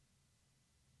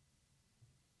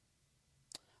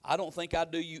 I don't think I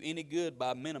do you any good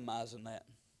by minimizing that.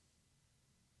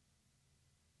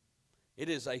 It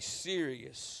is a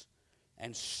serious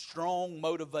and strong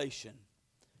motivation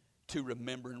to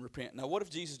remember and repent. Now, what if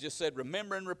Jesus just said,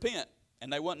 remember and repent,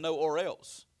 and they wouldn't know or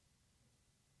else?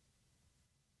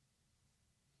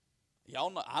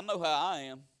 Y'all know, I know how I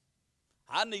am.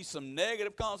 I need some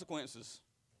negative consequences.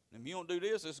 If you don't do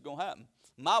this, this is going to happen.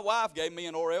 My wife gave me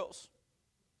an or else.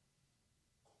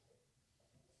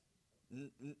 In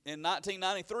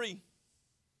 1993,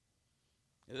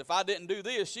 if I didn't do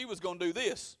this, she was going to do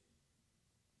this.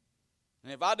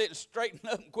 And if I didn't straighten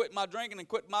up and quit my drinking and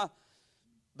quit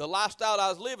the lifestyle I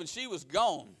was living, she was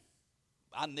gone.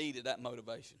 I needed that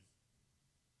motivation.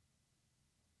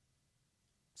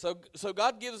 So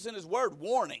God gives us in His Word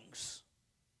warnings.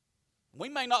 We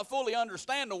may not fully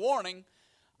understand the warning.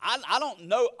 I don't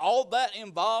know all that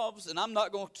involves, and I'm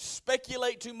not going to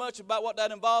speculate too much about what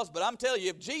that involves, but I'm telling you,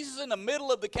 if Jesus is in the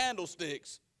middle of the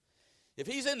candlesticks, if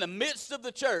He's in the midst of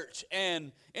the church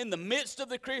and in the midst of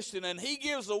the Christian, and He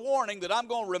gives a warning that I'm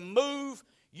going to remove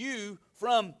you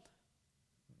from,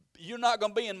 you're not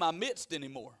going to be in my midst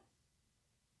anymore.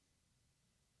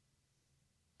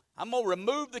 I'm going to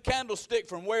remove the candlestick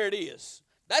from where it is.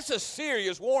 That's a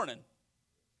serious warning.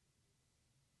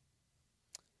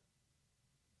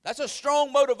 That's a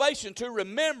strong motivation to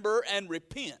remember and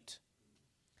repent.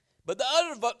 But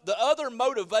the other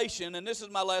motivation, and this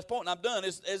is my last point and I'm done,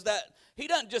 is that He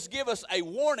doesn't just give us a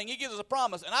warning, He gives us a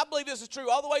promise. And I believe this is true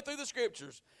all the way through the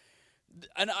Scriptures.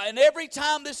 And every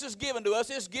time this is given to us,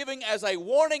 it's giving as a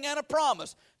warning and a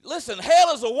promise. Listen,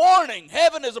 hell is a warning.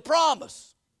 Heaven is a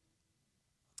promise.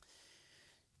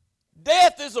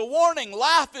 Death is a warning.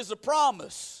 Life is a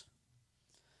promise.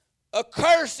 A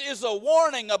curse is a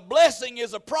warning. A blessing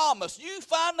is a promise. You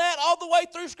find that all the way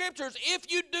through Scriptures. If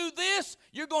you do this,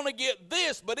 you're going to get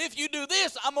this. But if you do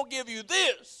this, I'm going to give you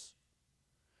this.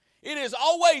 It is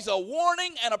always a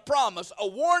warning and a promise. A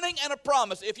warning and a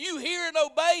promise. If you hear and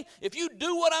obey, if you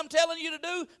do what I'm telling you to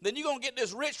do, then you're going to get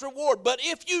this rich reward. But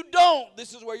if you don't,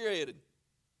 this is where you're headed.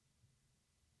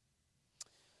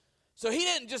 So He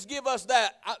didn't just give us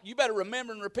that, you better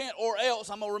remember and repent or else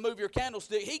I'm going to remove your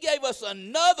candlestick. He gave us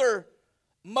another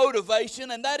motivation,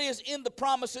 and that is in the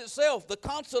promise itself. The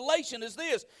consolation is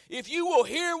this: if you will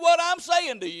hear what I'm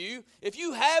saying to you, if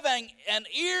you have an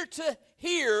ear to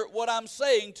hear what I'm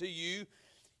saying to you,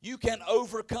 you can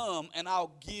overcome and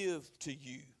I'll give to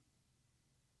you.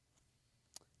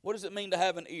 What does it mean to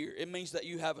have an ear? It means that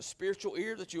you have a spiritual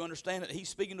ear, that you understand that He's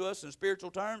speaking to us in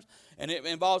spiritual terms, and it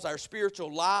involves our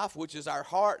spiritual life, which is our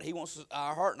heart. He wants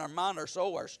our heart and our mind, our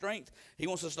soul, our strength. He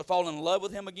wants us to fall in love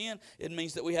with Him again. It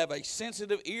means that we have a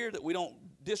sensitive ear, that we don't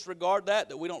disregard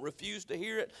that we don't refuse to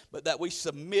hear it, but that we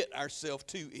submit ourselves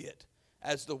to it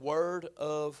as the Word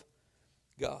of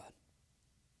God.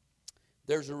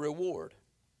 There's a reward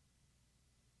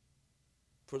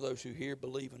for those who hear,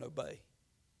 believe, and obey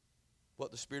what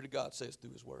the Spirit of God says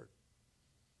through His Word.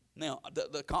 Now,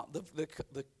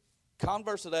 the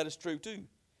converse of that is true too.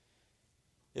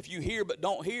 If you hear but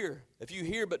don't hear, if you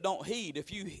hear but don't heed,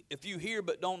 if you hear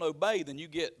but don't obey, then you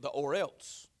get the or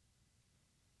else.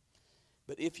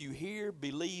 But if you hear,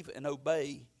 believe, and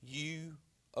obey, you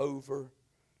overcome.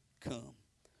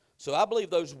 So I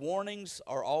believe those warnings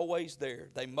are always there.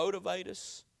 They motivate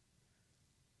us.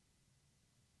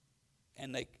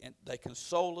 And they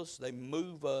console us, they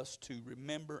move us to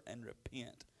remember and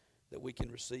repent that we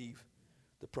can receive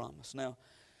the promise. Now,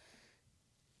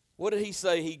 what did He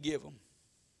say He'd give them?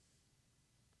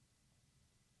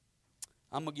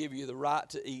 I'm going to give you the right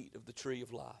to eat of the tree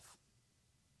of life.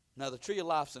 Now, the tree of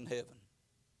life's in heaven.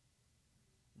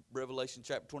 Revelation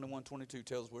chapter 21, 22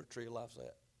 tells us where the tree of life's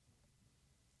at.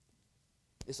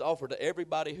 It's offered to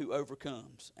everybody who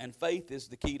overcomes. And faith is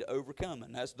the key to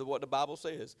overcoming. That's what the Bible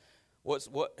says.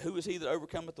 Who is he that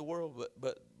overcometh the world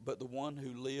but the one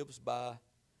who lives by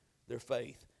their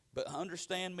faith? But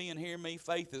understand me and hear me,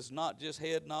 faith is not just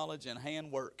head knowledge and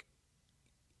hand work.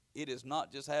 It is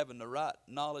not just having the right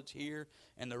knowledge here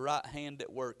and the right hand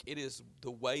at work. It is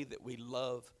the way that we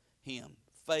love him.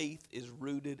 Faith is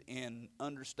rooted in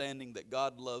understanding that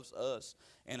God loves us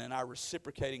and in our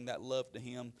reciprocating that love to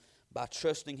him by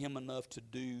trusting him enough to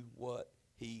do what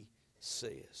he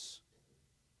says.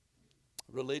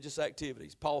 Religious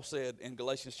activities. Paul said in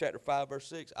Galatians chapter 5, verse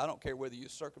 6, I don't care whether you're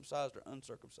circumcised or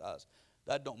uncircumcised.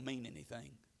 That don't mean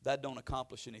anything. That don't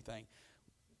accomplish anything.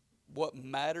 What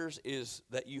matters is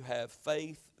that you have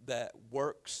faith that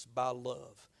works by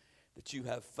love. That you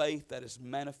have faith that is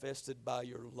manifested by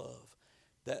your love.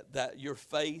 That your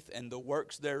faith and the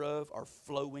works thereof are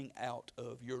flowing out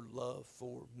of your love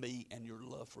for me and your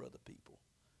love for other people.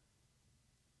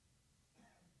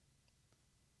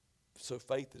 So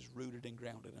faith is rooted and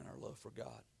grounded in our love for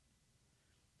God.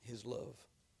 His love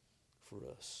for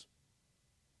us.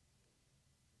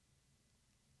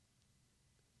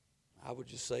 I would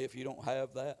just say if you don't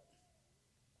have that,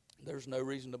 there's no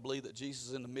reason to believe that Jesus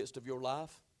is in the midst of your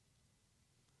life,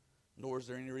 nor is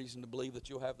there any reason to believe that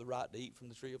you'll have the right to eat from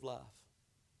the tree of life.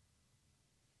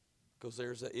 Because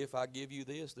there's a, if I give you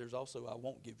this, there's also I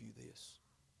won't give you this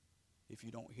if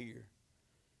you don't hear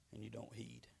and you don't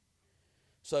heed.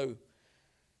 So,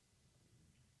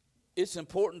 it's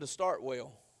important to start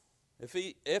well. If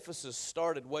Ephesus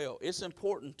started well, it's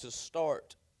important to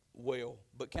start well.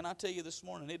 But can I tell you this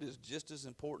morning, it is just as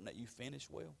important that you finish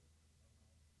well.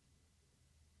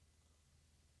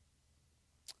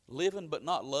 Living but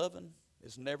not loving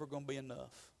is never going to be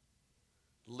enough.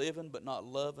 Living but not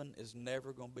loving is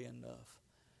never going to be enough.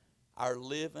 Our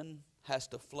living has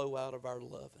to flow out of our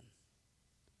loving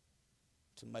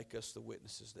to make us the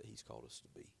witnesses that he's called us to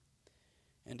be.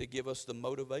 And to give us the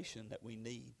motivation that we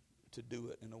need to do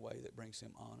it in a way that brings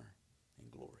him honor and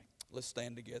glory. Let's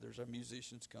stand together as our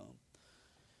musicians come.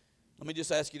 Let me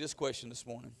just ask you this question this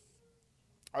morning.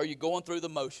 Are you going through the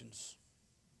motions?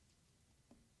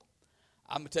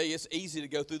 I'm going to tell you, it's easy to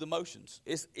go through the motions.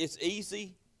 It's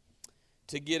easy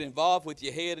to get involved with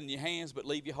your head and your hands, but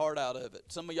leave your heart out of it.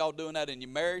 Some of y'all doing that in your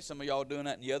marriage. Some of y'all doing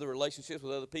that in your other relationships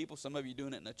with other people. Some of you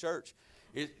doing it in the church.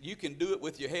 You can do it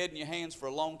with your head and your hands for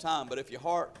a long time, but if your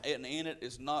heart isn't in it,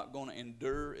 it's not going to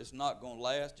endure. It's not going to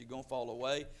last. You're going to fall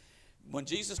away. When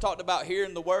Jesus talked about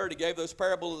hearing the word, he gave those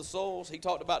parables of the souls. He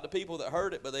talked about the people that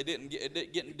heard it, but they didn't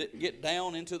get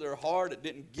down into their heart. It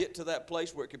didn't get to that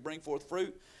place where it could bring forth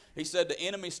fruit. He said the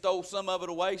enemy stole some of it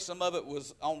away. Some of it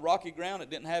was on rocky ground. It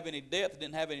didn't have any depth. It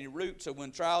didn't have any root. So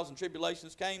when trials and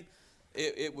tribulations came,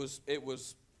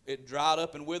 it dried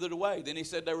up and withered away. Then he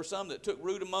said there were some that took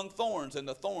root among thorns, and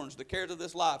the thorns, the cares of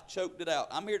this life, choked it out.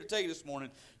 I'm here to tell you this morning,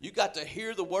 you got to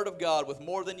hear the word of God with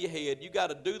more than your head. You got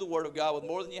to do the word of God with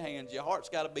more than your hands. Your heart's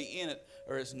got to be in it,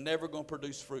 or it's never going to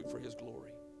produce fruit for his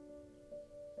glory.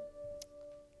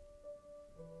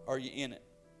 Are you in it?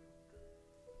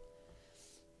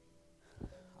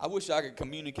 I wish I could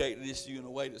communicate this to you in a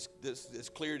way that's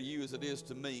clear to you as it is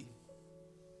to me.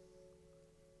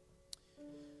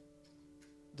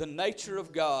 The nature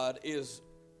of God is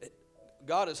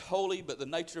holy, but the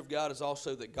nature of God is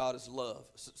also that God is love.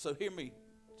 So hear me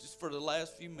just for the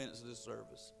last few minutes of this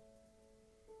service.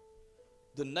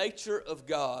 The nature of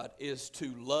God is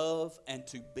to love and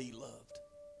to be loved.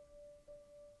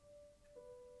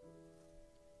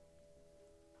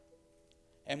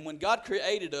 And when God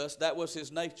created us, that was his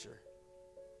nature.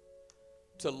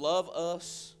 To love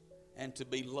us and to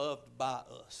be loved by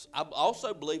us. I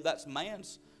also believe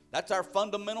that's our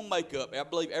fundamental makeup. I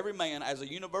believe every man, as a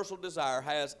universal desire,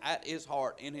 has at his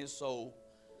heart, in his soul,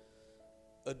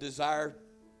 a desire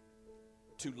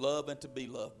to love and to be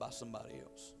loved by somebody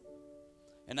else.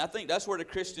 And I think that's where the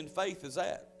Christian faith is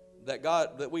at.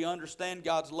 That we understand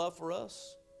God's love for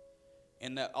us,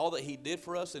 and that all that he did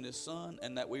for us in his son,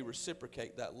 and that we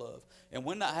reciprocate that love. And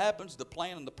when that happens, the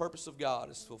plan and the purpose of God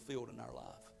is fulfilled in our life.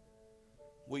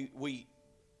 We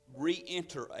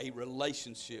re-enter a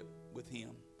relationship with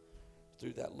him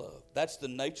through that love. That's the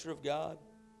nature of God.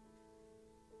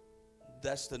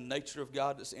 That's the nature of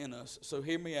God that's in us. So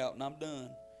hear me out, and I'm done.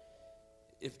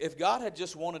 If God had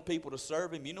just wanted people to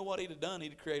serve him, you know what he'd have done?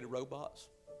 He'd have created robots.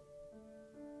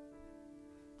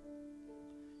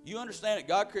 You understand that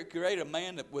God could create a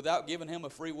man without giving him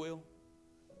a free will?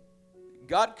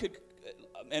 God could,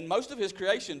 and most of his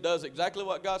creation does exactly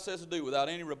what God says to do without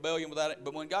any rebellion,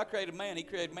 but when God created man, he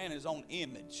created man in his own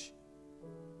image.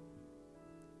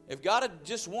 If God had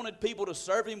just wanted people to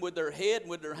serve him with their head and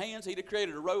with their hands, he'd have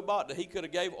created a robot that he could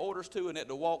have gave orders to and had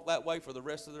to walk that way for the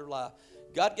rest of their life.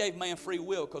 God gave man free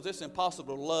will because it's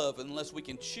impossible to love unless we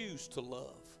can choose to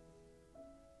love.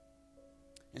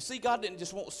 And see, God didn't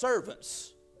just want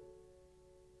servants.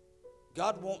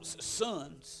 God wants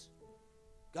sons.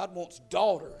 God wants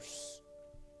daughters.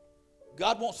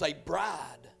 God wants a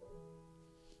bride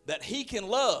that he can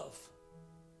love.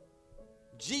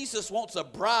 Jesus wants a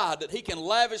bride that he can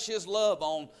lavish his love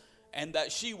on, and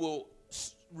that she will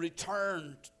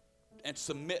return and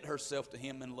submit herself to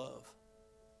him in love.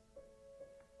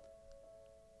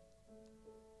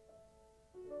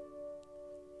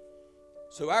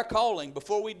 So our calling,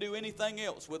 before we do anything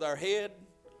else with our head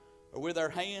or with our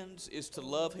hands, is to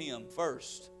love him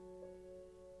first,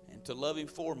 and to love him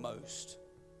foremost,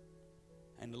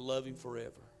 and to love him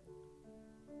forever.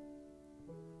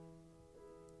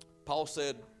 Paul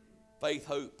said, faith,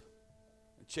 hope,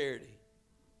 and charity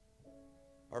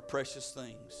are precious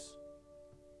things.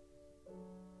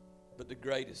 But the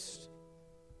greatest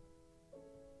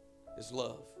is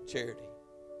love, charity.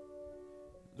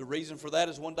 The reason for that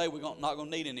is one day we're not going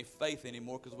to need any faith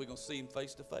anymore because we're going to see him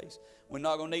face to face. We're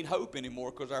not going to need hope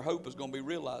anymore because our hope is going to be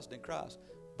realized in Christ.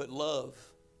 But love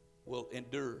will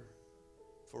endure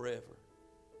forever.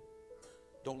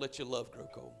 Don't let your love grow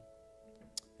cold.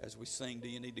 As we sing, do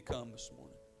you need to come this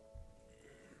morning?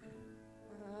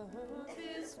 Our hope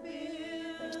is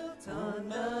built on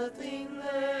nothing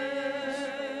less.